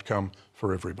disappointing outcome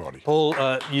for everybody. Paul,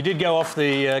 you did go off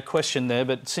the question there,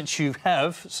 but since you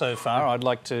have so far, I'd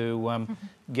like to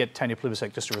get Tanya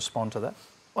Plibersek just to respond to that.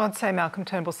 Well, I'd say Malcolm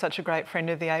Turnbull's such a great friend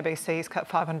of the ABC. He's cut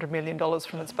 $500 million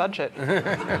from its budget.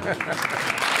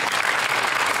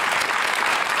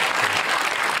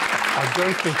 I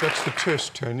don't think that's the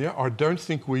test, Tanya. I don't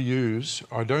think we use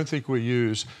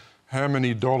how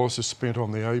many dollars are spent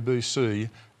on the ABC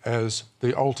as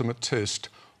the ultimate test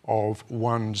of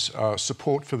one's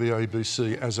support for the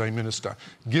ABC as a minister,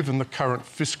 given the current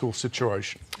fiscal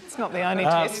situation. It's not the only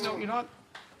test. You know what?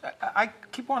 I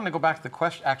keep wanting to go back to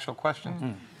the actual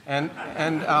question. Mm-hmm.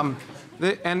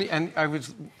 And I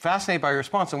was fascinated by your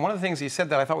response. And one of the things you said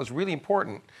that I thought was really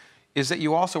important is that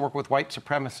you also work with white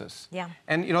supremacists. Yeah.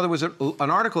 And, you know, there was an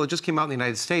article that just came out in the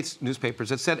United States newspapers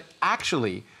that said,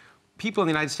 actually, people in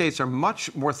the United States are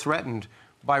much more threatened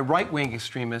by right-wing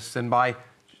extremists than by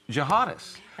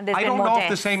jihadists. I don't know if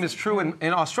the same is true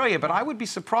in Australia, but I would be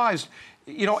surprised.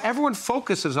 You know, everyone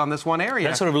focuses on this one area.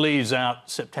 That sort of leaves out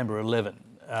September 11.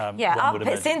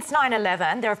 Since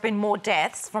 9/11, there have been more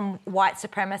deaths from white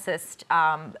supremacist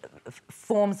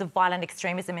forms of violent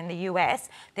extremism in the US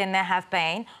than there have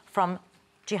been from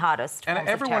jihadist and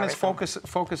everyone is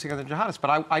focusing on the jihadists, but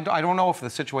I don't know if the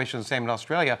situation is the same in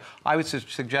Australia. I would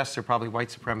suggest there are probably white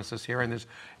supremacists here,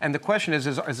 and the question is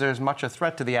there as much a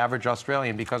threat to the average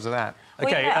Australian because of that?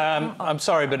 Okay, I'm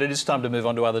sorry, but it is time to move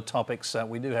on to other topics.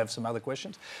 We do have some other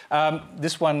questions.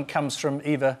 This one comes from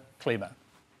Eva Kleber.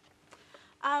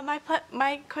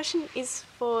 My question is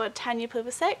for Tanya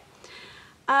Plibersek.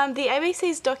 The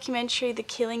ABC's documentary The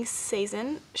Killing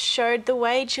Season showed the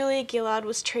way Julia Gillard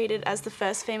was treated as the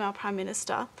first female Prime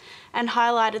Minister and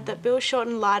highlighted that Bill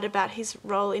Shorten lied about his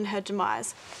role in her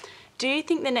demise. Do you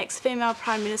think the next female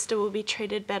Prime Minister will be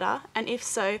treated better? And if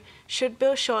so, should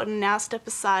Bill Shorten now step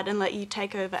aside and let you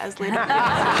take over as leader?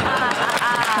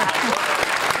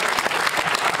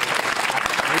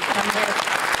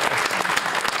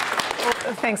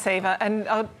 Thanks, Eva. And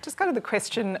I'll just go to the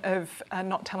question of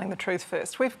not telling the truth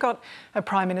first. We've got a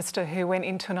Prime Minister who went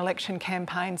into an election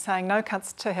campaign saying no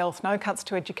cuts to health, no cuts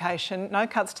to education, no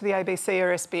cuts to the ABC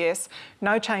or SBS,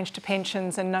 no change to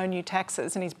pensions and no new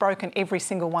taxes, and he's broken every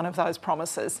single one of those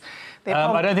promises.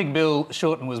 I don't think Bill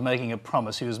Shorten was making a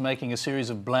promise. He was making a series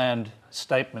of bland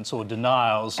statements or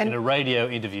denials in a radio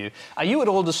interview. Are you at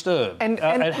all disturbed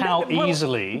at how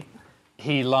easily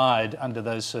he lied under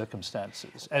those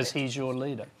circumstances, as he's your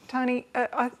leader? Tony,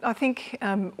 I think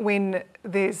when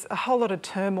there's a whole lot of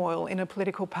turmoil in a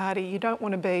political party, you don't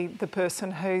want to be the person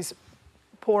who's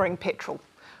pouring petrol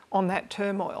on that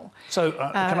turmoil. So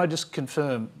can I just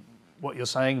confirm what you're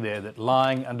saying there, that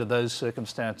lying under those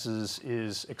circumstances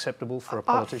is acceptable for a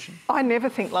politician? I never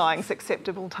think lying's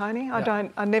acceptable, Tony.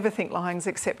 I never think lying's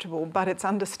acceptable, but it's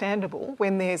understandable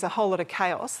when there's a whole lot of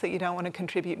chaos that you don't want to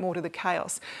contribute more to the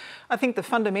chaos. I think the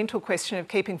fundamental question of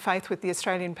keeping faith with the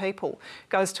Australian people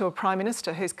goes to a Prime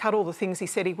Minister who's cut all the things he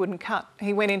said he wouldn't cut.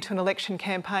 He went into an election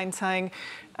campaign saying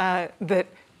that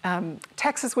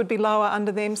taxes would be lower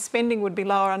under them, spending would be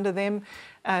lower under them.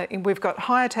 We've got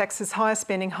higher taxes, higher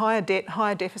spending, higher debt,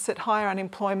 higher deficit, higher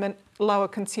unemployment, lower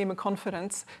consumer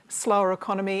confidence, slower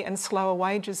economy and slower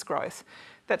wages growth.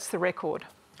 That's the record.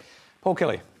 Paul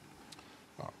Kelly.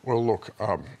 Well, look,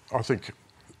 I think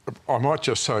I might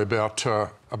just say about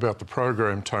the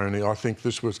program, Tony, I think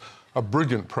this was a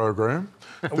brilliant program.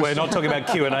 We're not talking about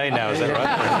Q&A now, is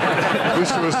that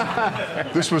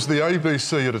right? This was the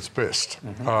ABC at its best,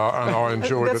 and I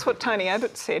enjoyed it. That's what Tony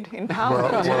Abbott said in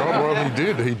Parliament.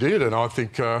 Well, he did, and I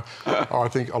think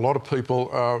a lot of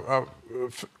people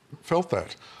felt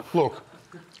that. Look,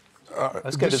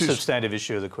 let's get to the substantive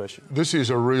issue of the question. This is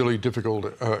a really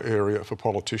difficult area for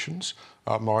politicians.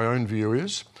 My own view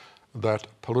is that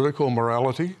political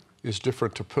morality is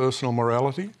different to personal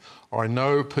morality. I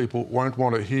know people won't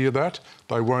want to hear that.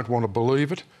 They won't want to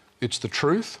believe it. It's the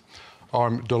truth.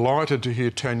 I'm delighted to hear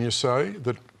Tanya say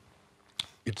that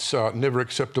it's never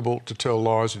acceptable to tell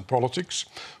lies in politics.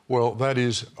 Well, that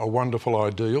is a wonderful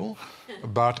ideal,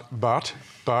 but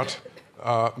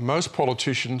most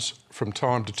politicians from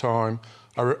time to time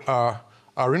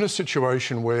are in a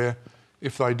situation where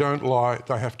if they don't lie,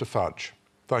 they have to fudge.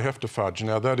 They have to fudge.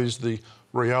 Now, that is the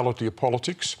reality of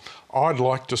politics. I'd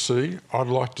like to see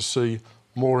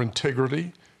more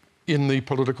integrity in the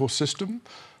political system.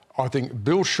 I think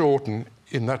Bill Shorten,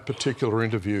 in that particular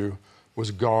interview,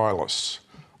 was guileless.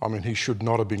 I mean, he should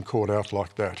not have been caught out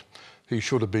like that. He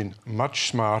should have been much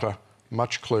smarter,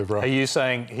 much cleverer. Are you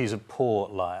saying he's a poor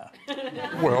liar?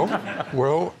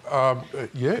 Well,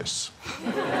 yes.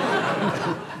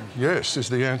 Yes is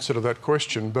the answer to that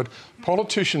question. But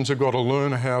politicians have got to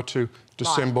learn how to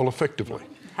dissemble effectively.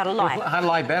 How to lie. How to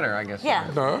lie better, I guess.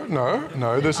 Yeah.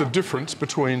 No. There's a difference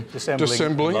between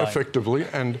dissembling effectively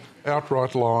and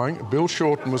outright lying. Bill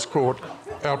Shorten was caught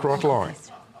outright lying.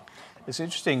 It's an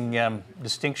interesting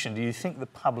distinction. Do you think the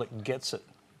public gets it?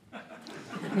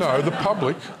 No, the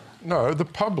public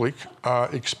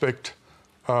expect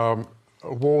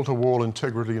wall-to-wall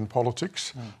integrity in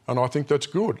politics, and I think that's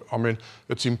good. I mean,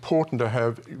 it's important to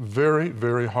have very,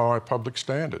 very high public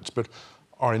standards, but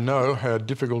I know how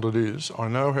difficult it is. I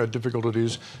know how difficult it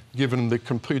is given the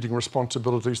competing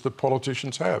responsibilities that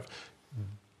politicians have.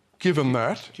 Given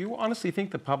that... Do you honestly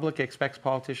think the public expects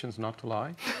politicians not to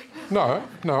lie? No,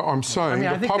 I'm saying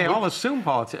I think they all assume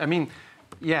politics. I mean,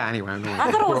 yeah, anyway.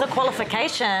 I thought it was a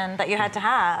qualification that you had to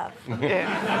have.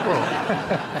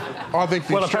 Yeah. Well, I think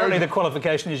apparently the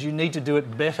qualification is you need to do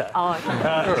it better. Oh,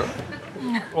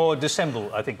 okay. Or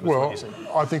dissemble, I think was what you said.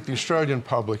 I think the Australian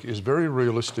public is very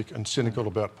realistic and cynical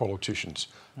about politicians.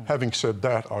 Having said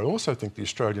that, I also think the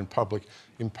Australian public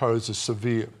imposes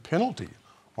severe penalty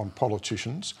on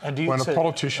politicians when a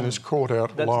politician is caught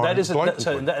out lying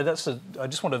blatantly. I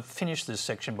just want to finish this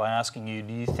section by asking you,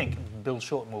 do you think Bill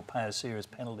Shorten will pay a serious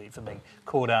penalty for being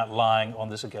caught out lying on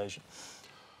this occasion?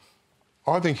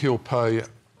 I think he'll pay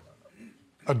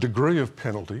a degree of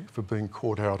penalty for being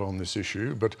caught out on this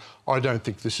issue, but I don't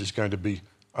think this is going to be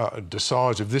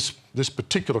decisive. This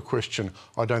particular question,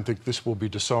 I don't think this will be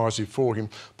decisive for him.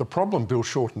 The problem Bill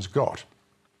Shorten's got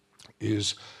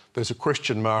is there's a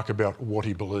question mark about what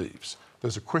he believes.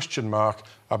 There's a question mark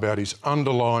about his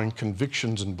underlying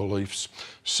convictions and beliefs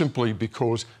simply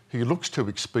because he looks too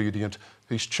expedient.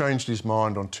 He's changed his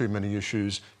mind on too many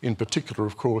issues, in particular,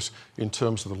 of course, in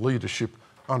terms of the leadership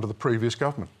under the previous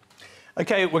government.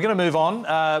 OK, we're going to move on.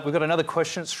 We've got another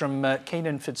question. It's from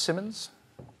Keenan Fitzsimmons.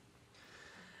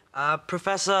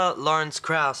 Professor Lawrence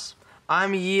Krauss.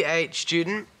 I'm a Year 8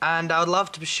 student and I would love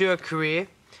to pursue a career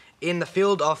in the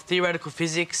field of theoretical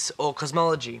physics or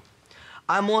cosmology.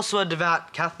 I'm also a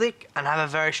devout Catholic and have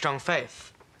a very strong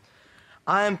faith.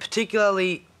 I am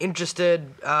particularly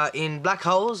interested in black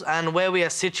holes and where we are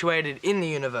situated in the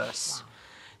universe.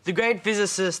 The great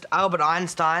physicist Albert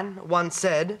Einstein once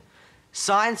said,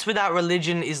 "Science without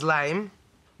religion is lame.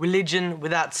 Religion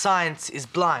without science is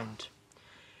blind."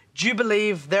 Do you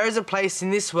believe there is a place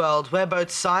in this world where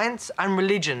both science and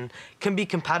religion can be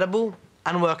compatible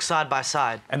and work side by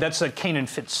side? And that's Keenan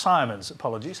Fitzsimons.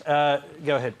 Apologies.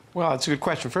 Go ahead. Well, that's a good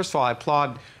question. First of all, I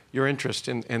applaud your interest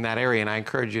in that area, and I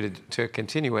encourage you to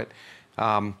continue it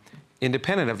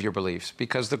independent of your beliefs,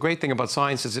 because the great thing about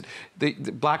science is that the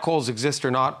black holes exist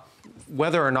or not,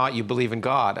 whether or not you believe in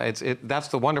God. That's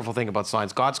the wonderful thing about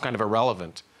science. God's kind of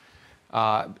irrelevant.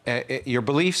 Your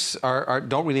beliefs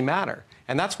don't really matter.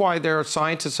 And that's why there are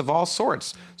scientists of all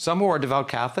sorts, some who are devout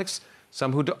Catholics,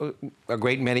 some who a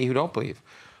great many who don't believe.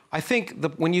 I think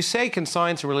when you say, can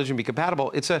science and religion be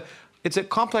compatible, it's a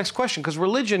complex question, because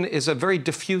religion is a very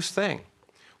diffuse thing.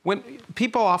 When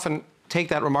people often take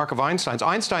that remark of Einstein's,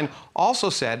 Einstein also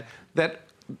said that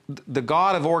the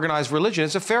God of organized religion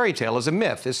is a fairy tale, is a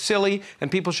myth, is silly,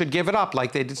 and people should give it up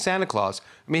like they did Santa Claus.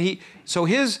 I mean, so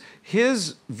his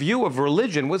view of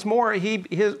religion was more,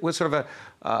 was sort of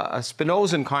a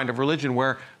Spinozan kind of religion,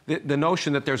 where the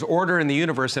notion that there's order in the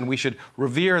universe and we should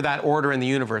revere that order in the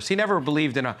universe. He never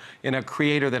believed in a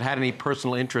creator that had any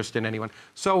personal interest in anyone.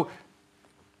 So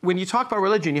when you talk about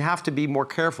religion, you have to be more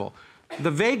careful.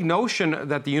 The vague notion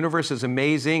that the universe is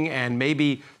amazing and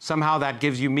maybe somehow that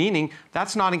gives you meaning,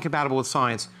 that's not incompatible with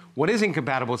science. What is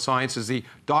incompatible with science is the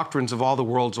doctrines of all the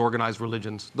world's organized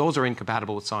religions. Those are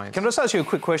incompatible with science. Can I just ask you a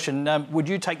quick question? Would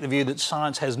you take the view that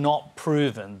science has not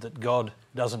proven that God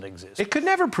doesn't exist? It could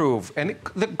never prove. And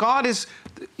that God is...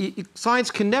 Science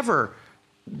can never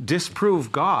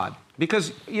disprove God.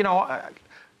 Because, you know,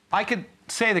 I could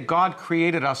say that God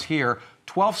created us here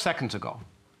 12 seconds ago.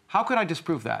 How could I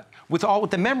disprove that? With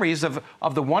the memories of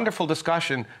the wonderful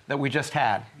discussion that we just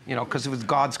had, you know, because it was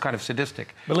God's kind of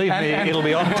sadistic. Believe me, it'll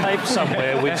be on tape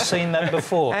somewhere. We've seen that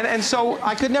before. And so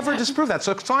I could never disprove that.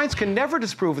 So science can never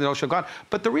disprove the notion of God.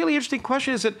 But the really interesting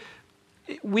question is that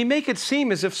we make it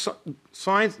seem as if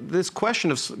science, this question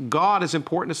of God is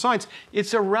important to science.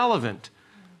 It's irrelevant.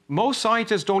 Most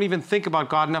scientists don't even think about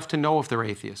God enough to know if they're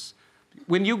atheists.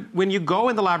 When you go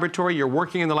in the laboratory, you're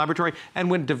working in the laboratory, and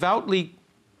when devoutly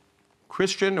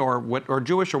Christian or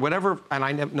Jewish or whatever, and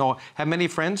I have many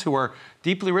friends who are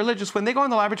deeply religious, when they go in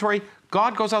the laboratory,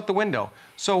 God goes out the window.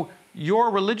 So your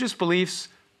religious beliefs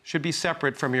should be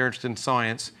separate from your interest in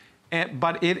science,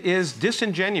 but it is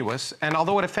disingenuous, and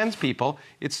although it offends people,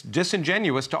 it's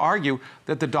disingenuous to argue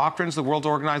that the doctrines of the world's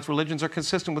organized religions are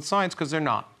consistent with science, because they're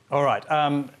not. All right.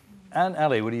 And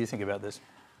Ali, what do you think about this?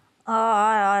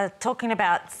 Talking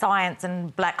about science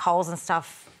and black holes and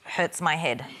stuff hurts my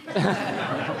head.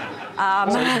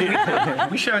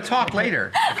 We should talk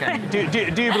later. Okay.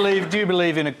 Do you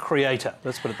believe in a creator?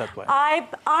 Let's put it that way.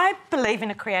 I believe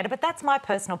in a creator, but that's my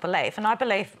personal belief, and I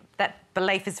believe that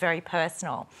belief is very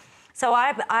personal. So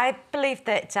I believe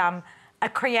that a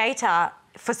creator,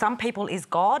 for some people, is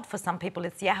God. For some people,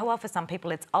 it's Yahweh. For some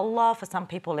people, it's Allah. For some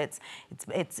people, it's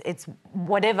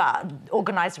whatever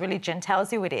organised religion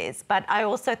tells you it is. But I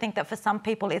also think that for some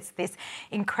people, it's this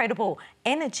incredible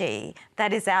energy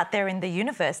that is out there in the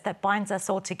universe that binds us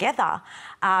all together,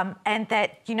 and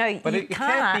that, you know, but it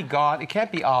can't be God. It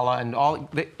can't be Allah, and all.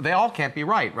 They all can't be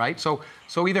right? So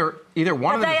either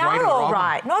one of them is right or wrong. They are all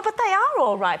right. No, but they are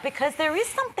all right, because there is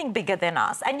something bigger than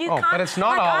us, and you can't. But it's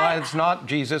not Allah. It's not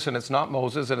Jesus, and it's not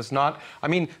Moses, and it's not. I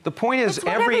mean, the point is,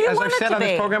 as I've said on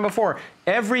this program before,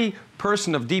 every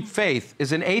person of deep faith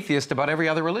is an atheist about every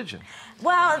other religion.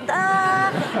 Well,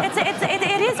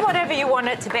 it is whatever you want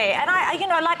it to be. And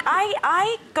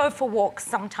I go for walks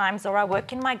sometimes, or I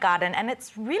work in my garden, and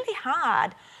it's really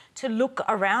hard to look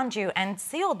around you and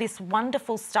see all this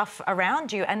wonderful stuff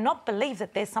around you and not believe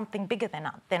that there's something bigger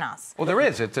than us. Well, there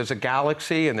is. There's a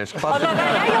galaxy and there's clusters. Oh, no,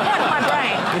 now you're hurting my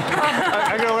brain.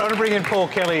 I'm going to bring in Paul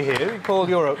Kelly here. Paul,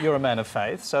 you're a man of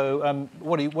faith, so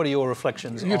what are your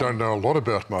reflections on... You don't know a lot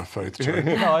about my faith, Jane.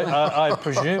 No, I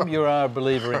presume you are a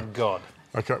believer in God.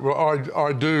 Okay, well,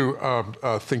 I do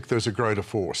think there's a greater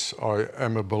force. I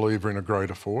am a believer in a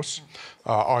greater force.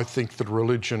 I think that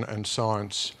religion and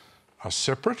science are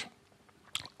separate.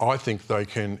 I think they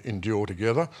can endure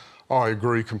together. I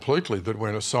agree completely that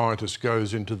when a scientist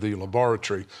goes into the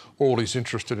laboratory, all he's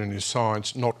interested in is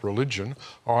science, not religion.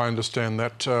 I understand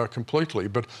that completely.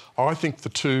 But I think the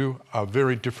two are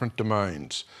very different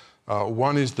domains.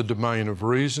 One is the domain of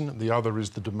reason, the other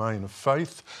is the domain of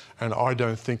faith, and I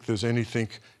don't think there's anything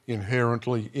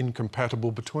inherently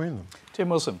incompatible between them. Tim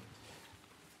Wilson.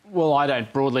 Well, I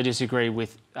don't broadly disagree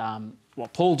with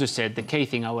what Paul just said. The key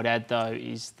thing I would add, though,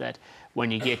 is that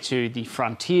when you get to the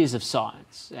frontiers of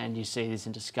science, and you see this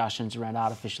in discussions around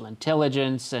artificial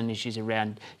intelligence and issues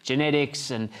around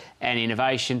genetics and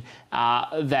innovation,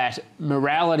 that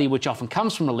morality, which often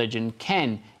comes from religion,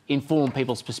 can inform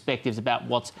people's perspectives about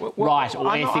what's right or ethical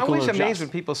or just. I'm always amazed when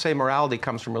people say morality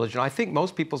comes from religion. I think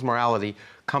most people's morality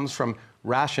comes from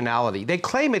rationality. They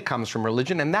claim it comes from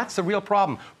religion, and that's the real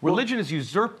problem. Religion has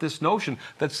usurped this notion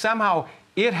that somehow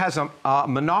it has a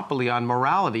monopoly on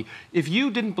morality. If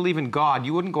you didn't believe in God,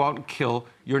 you wouldn't go out and kill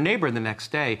your neighbor the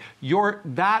next day.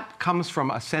 That comes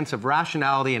from a sense of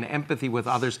rationality and empathy with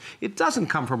others. It doesn't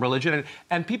come from religion,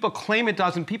 and people claim it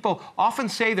does, and people often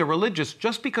say they're religious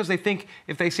just because they think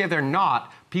if they say they're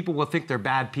not, people will think they're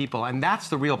bad people, and that's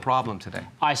the real problem today.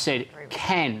 I said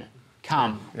can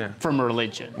come from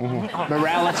religion.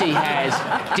 Morality has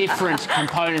different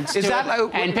components to it,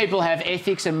 and people have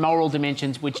ethics and moral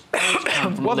dimensions which don't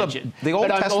come from religion. The Old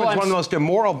Testament is one of the most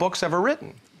immoral books ever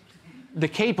written. The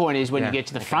key point is when you get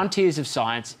to the frontiers of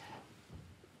science,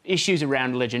 issues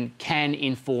around religion can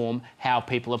inform how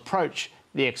people approach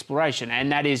the exploration, and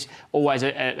that is always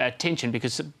a tension,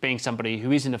 because being somebody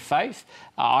who isn't of faith,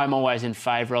 I'm always in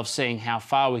favour of seeing how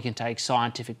far we can take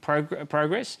scientific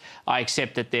progress. I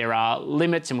accept that there are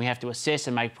limits and we have to assess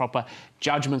and make proper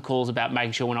judgment calls about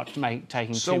making sure we're not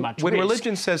taking too much risk. When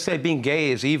religion says, say, being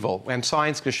gay is evil, and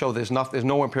science can show there's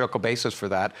no empirical basis for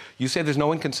that, you say there's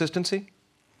no inconsistency?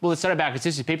 Well, it's not about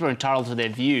consistency. People are entitled to their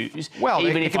views, well,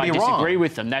 even if I disagree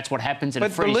with them. That's what happens in a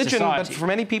free society. But for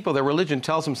many people, their religion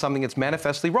tells them something that's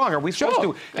manifestly wrong. Are we supposed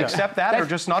to accept that or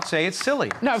just not say it's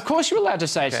silly? No, of course you're allowed to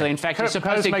say it's silly. In fact, you're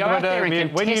supposed to go out there and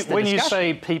contest the discussion. When you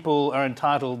say people are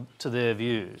entitled to their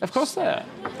views... Of course they are.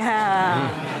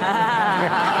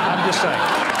 I'm just saying.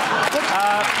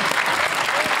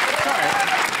 Sorry.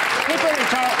 People are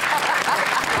entitled...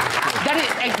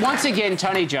 Once again,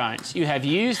 Tony Jones, you have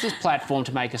used this platform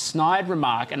to make a snide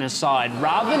remark and aside,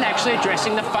 rather than actually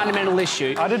addressing the fundamental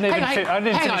issue. I didn't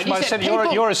finish my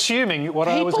sentence. You're assuming what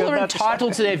I was going to say. People are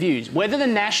entitled to their views. Whether the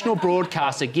national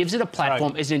broadcaster gives it a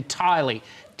platform is entirely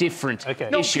different issue.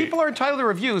 No, people are entitled to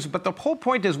their views, but the whole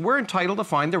point is we're entitled to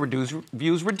find their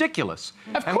views ridiculous.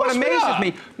 Of course we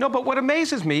are. But what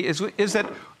amazes me is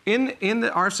that in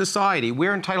our society,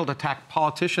 we're entitled to attack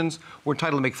politicians, we're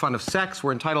entitled to make fun of sex,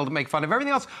 we're entitled to make fun of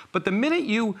everything else. But the minute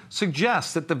you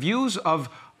suggest that the views of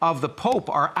the Pope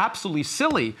are absolutely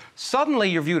silly, suddenly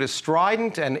you're viewed as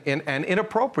strident and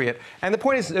inappropriate. And the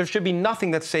point is there should be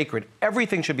nothing that's sacred.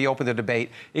 Everything should be open to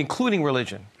debate, including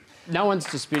religion. No one's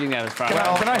disputing that as far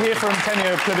as... Can I hear from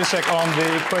Tanya Plibersek on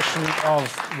the question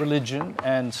of religion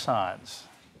and science?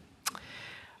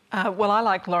 Well, I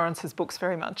like Lawrence's books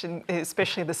very much, and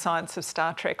especially the Science of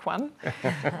Star Trek one.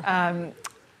 I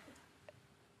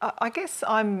guess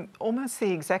I'm almost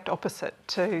the exact opposite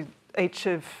to each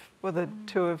of, well, the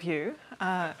two of you.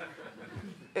 I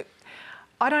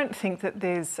don't think that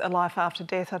there's a life after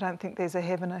death. I don't think there's a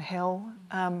heaven or hell.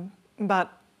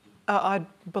 But I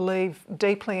believe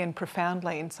deeply and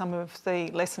profoundly in some of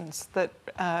the lessons that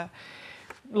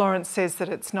Lawrence says that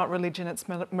it's not religion, it's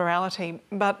morality.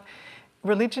 But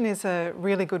religion is a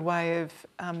really good way of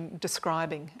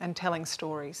describing and telling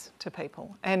stories to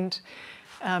people. And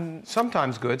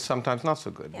sometimes good, sometimes not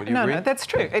so good. Would you agree? No, that's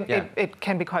true. It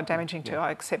can be quite damaging too,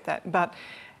 I accept that. But,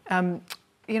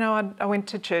 you know, I went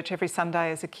to church every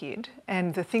Sunday as a kid,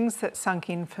 and the things that sunk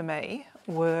in for me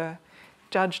were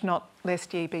judge not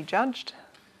lest ye be judged,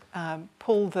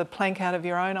 pull the plank out of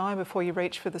your own eye before you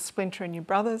reach for the splinter in your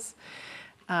brother's,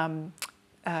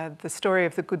 the story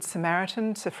of the Good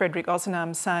Samaritan, Sir Frederick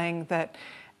Ozanam saying that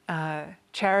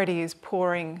charity is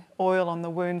pouring oil on the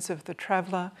wounds of the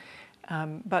traveller,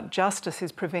 but justice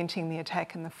is preventing the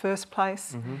attack in the first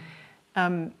place.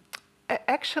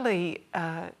 Actually,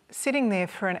 sitting there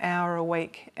for an hour a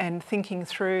week and thinking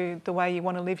through the way you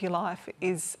want to live your life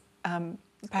is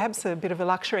perhaps a bit of a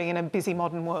luxury in a busy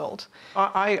modern world.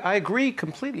 I agree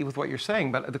completely with what you're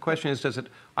saying, but the question is,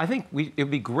 I think it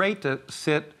would be great to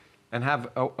sit and have,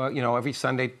 you know, every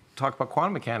Sunday talk about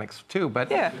quantum mechanics too, but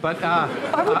I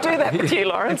would do that with you,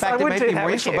 Lawrence. In fact, I would do that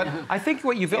with you. But I think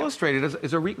what you've illustrated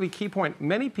is a really key point.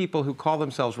 Many people who call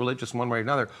themselves religious in one way or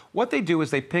another, what they do is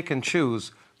they pick and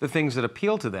choose the things that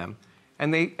appeal to them,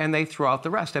 and they throw out the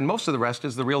rest. And most of the rest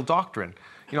is the real doctrine.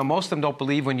 You know, most of them don't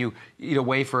believe when you eat a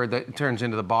wafer that it turns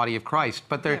into the body of Christ,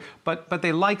 but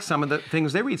they like some of the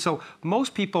things they read. So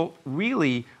most people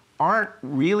really aren't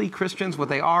really Christians. What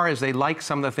they are is they like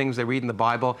some of the things they read in the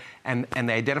Bible, and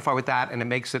they identify with that, and it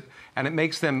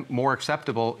makes them more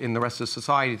acceptable in the rest of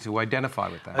society to identify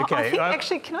with that. Okay. I think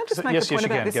actually, can I just make a point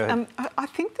about this? I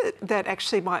think that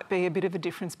actually might be a bit of a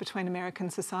difference between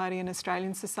American society and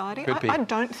Australian society. I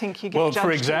don't think you get judged. Well,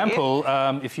 for example,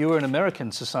 if you were in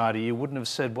American society, you wouldn't have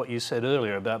said what you said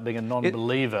earlier about being a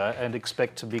non-believer and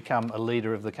expect to become a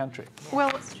leader of the country.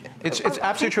 Well, it's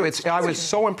absolutely true. I was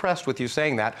so impressed with you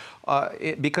saying that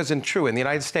because in the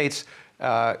United States,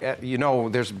 you know,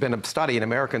 there's been a study in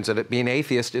Americans that being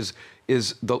atheist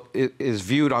is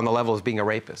viewed on the level as being a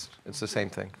rapist. It's the same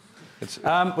thing.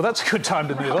 Well, that's a good time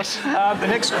to move on. The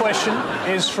next question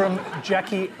is from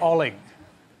Zaky Mallah.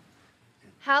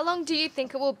 How long do you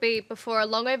think it will be before a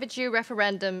long overdue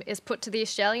referendum is put to the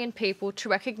Australian people to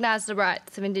recognise the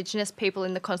rights of Indigenous people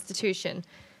in the Constitution?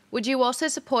 Would you also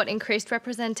support increased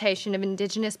representation of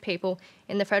Indigenous people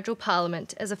in the federal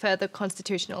parliament as a further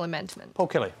constitutional amendment? Paul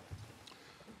Kelly.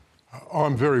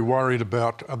 I'm very worried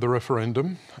about the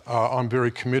referendum. I'm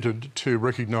very committed to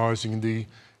recognising the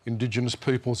Indigenous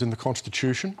peoples in the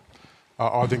Constitution.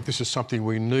 I think this is something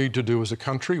we need to do as a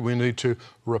country. We need to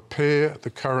repair the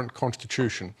current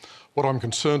Constitution. What I'm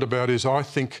concerned about is I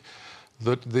think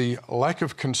that the lack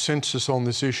of consensus on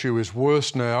this issue is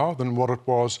worse now than what it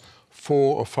was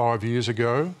 4 or 5 years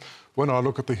ago. When I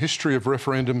look at the history of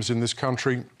referendums in this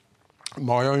country,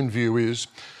 my own view is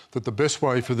that the best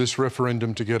way for this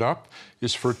referendum to get up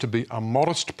is for it to be a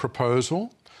modest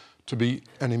proposal, to be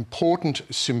an important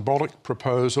symbolic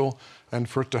proposal, and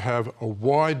for it to have a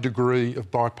wide degree of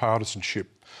bipartisanship.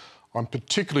 I'm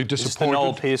particularly disappointed... Is the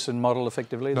Noel Pearson model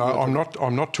effectively? No,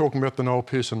 I'm not talking about the Noel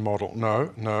Pearson model,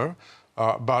 no.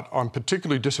 But I'm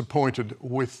particularly disappointed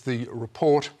with the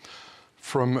report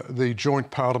from the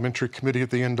Joint Parliamentary Committee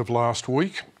at the end of last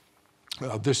week.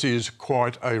 This is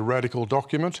quite a radical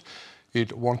document.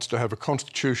 It wants to have a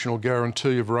constitutional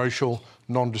guarantee of racial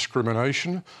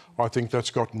non-discrimination. I think that's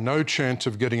got no chance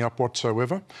of getting up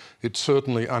whatsoever. It's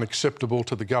certainly unacceptable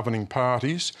to the governing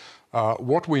parties.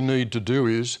 What we need to do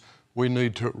is we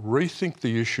need to rethink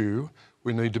the issue.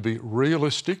 We need to be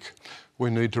realistic. We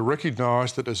need to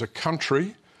recognise that as a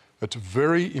country, it's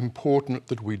very important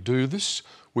that we do this.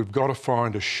 We've got to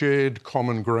find a shared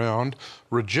common ground,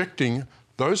 rejecting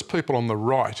those people on the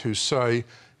right who say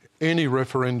any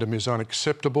referendum is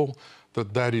unacceptable,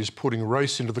 that is putting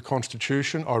race into the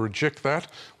Constitution. I reject that.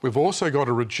 We've also got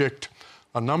to reject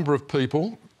a number of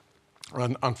people,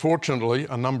 and unfortunately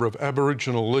a number of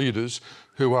Aboriginal leaders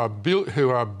who are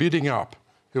bidding up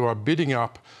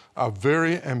a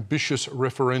very ambitious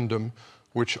referendum,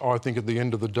 which I think at the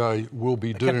end of the day will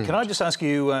be doomed. Can I just ask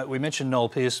you, we mentioned Noel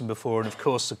Pearson before, and of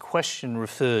course the question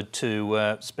referred to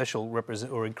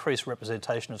increased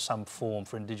representation of some form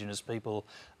for Indigenous people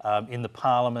in the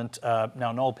Parliament.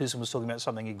 Now, Noel Pearson was talking about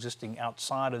something existing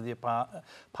outside of the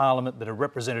Parliament, but a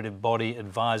representative body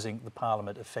advising the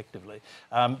Parliament effectively.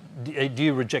 Do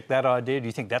you reject that idea? Do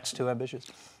you think that's too ambitious?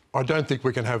 I don't think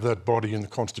we can have that body in the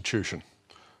Constitution.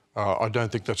 I don't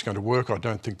think that's going to work. I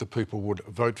don't think the people would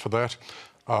vote for that.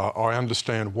 I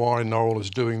understand why Noel is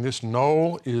doing this.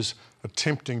 Noel is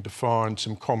attempting to find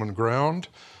some common ground.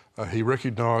 He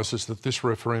recognises that this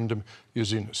referendum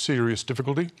is in serious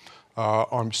difficulty.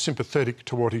 I'm sympathetic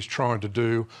to what he's trying to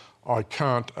do. I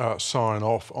can't sign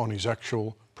off on his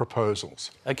actual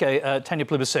proposals. OK, Tanya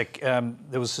Plibersek,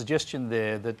 there was a suggestion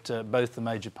there that both the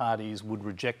major parties would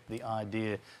reject the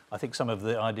idea, I think some of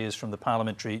the ideas from the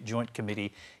Parliamentary Joint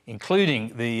Committee,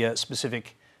 including the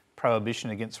specific prohibition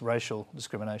against racial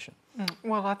discrimination.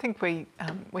 Well, I think we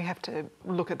have to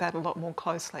look at that a lot more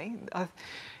closely.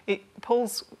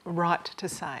 Paul's right to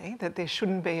say that there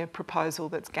shouldn't be a proposal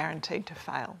that's guaranteed to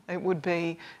fail. It would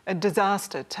be a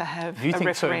disaster to have a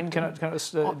referendum.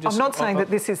 I'm not saying that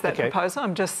this is that proposal.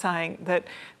 I'm just saying that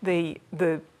the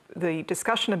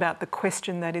discussion about the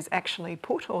question that is actually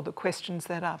put, or the questions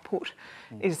that are put,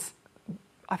 is,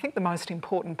 I think, the most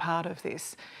important part of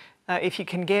this. If you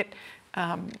can get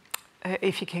a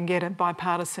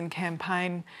bipartisan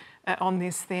campaign on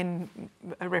this, then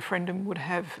a referendum would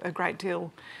have a great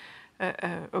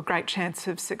chance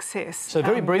of success. So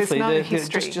very briefly,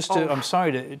 I'm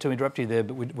sorry to interrupt you there,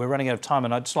 but we're running out of time,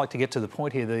 and I'd just like to get to the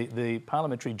point here. The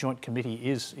Parliamentary Joint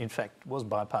Committee was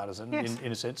bipartisan, yes,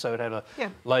 in a sense, so it had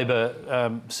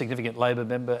a significant Labor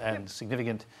member and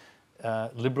significant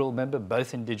Liberal member,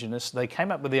 both Indigenous. They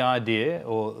came up with the idea,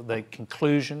 or the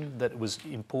conclusion, that it was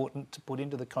important to put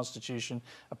into the Constitution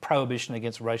a prohibition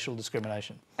against racial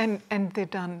discrimination. And they've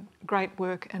done great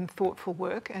work and thoughtful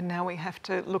work, and now we have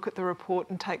to look at the report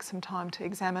and take some time to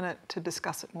examine it, to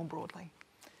discuss it more broadly.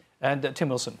 And Tim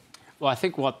Wilson. Well, I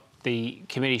think what the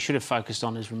committee should have focused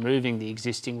on is removing the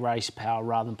existing race power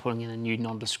rather than putting in a new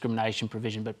non-discrimination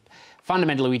provision. But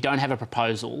fundamentally, we don't have a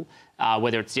proposal,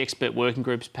 whether it's the expert working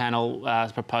groups panel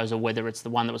proposal, whether it's the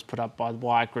one that was put up by the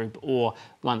Wyatt Group or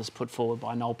one that's put forward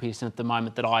by Noel Pearson at the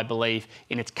moment, that I believe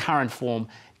in its current form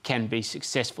can be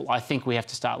successful. I think we have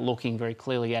to start looking very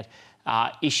clearly at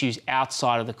issues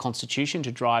outside of the Constitution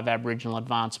to drive Aboriginal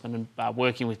advancement, and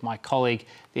working with my colleague,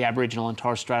 the Aboriginal and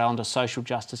Torres Strait Islander Social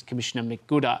Justice Commissioner Mick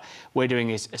Gooda, we're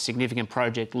doing a significant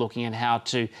project looking at how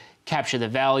to capture the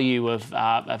value of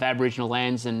Aboriginal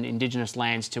lands and Indigenous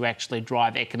lands to actually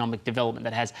drive economic development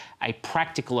that has a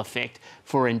practical effect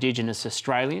for Indigenous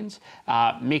Australians.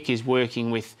 Mick is working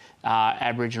with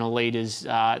Aboriginal leaders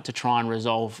to try and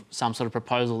resolve some sort of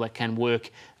proposal that can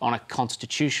work on a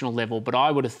constitutional level. But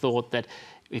I would have thought that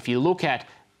if you look at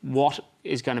what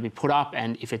is going to be put up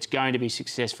and if it's going to be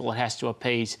successful, it has to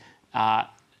appease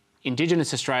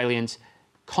Indigenous Australians,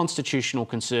 constitutional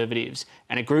conservatives,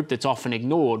 and a group that's often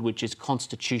ignored, which is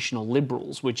constitutional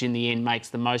liberals, which in the end makes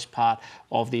the most part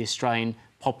of the Australian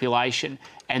population.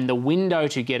 And the window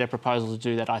to get a proposal to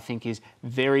do that, I think, is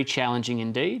very challenging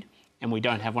indeed, and we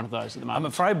don't have one of those at the moment. I'm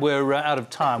afraid we're out of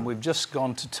time. We've just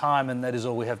gone to time, and that is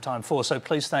all we have time for. So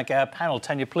please thank our panel,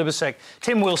 Tanya Plibersek,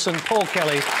 Tim Wilson, Paul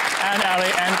Kelly, Anne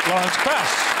Alley and Lawrence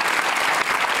Krauss.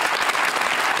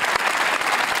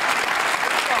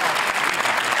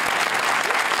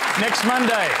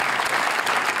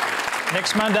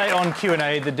 Next Monday on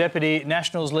Q&A, the Deputy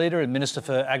Nationals Leader and Minister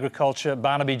for Agriculture,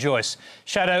 Barnaby Joyce,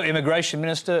 Shadow Immigration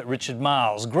Minister, Richard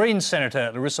Marles, Greens Senator,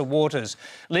 Larissa Waters,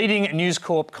 leading News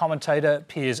Corp commentator,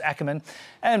 Piers Ackerman,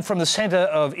 and from the Centre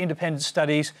of Independent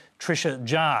Studies, Tricia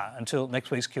Jarr. Until next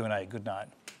week's Q&A, good night.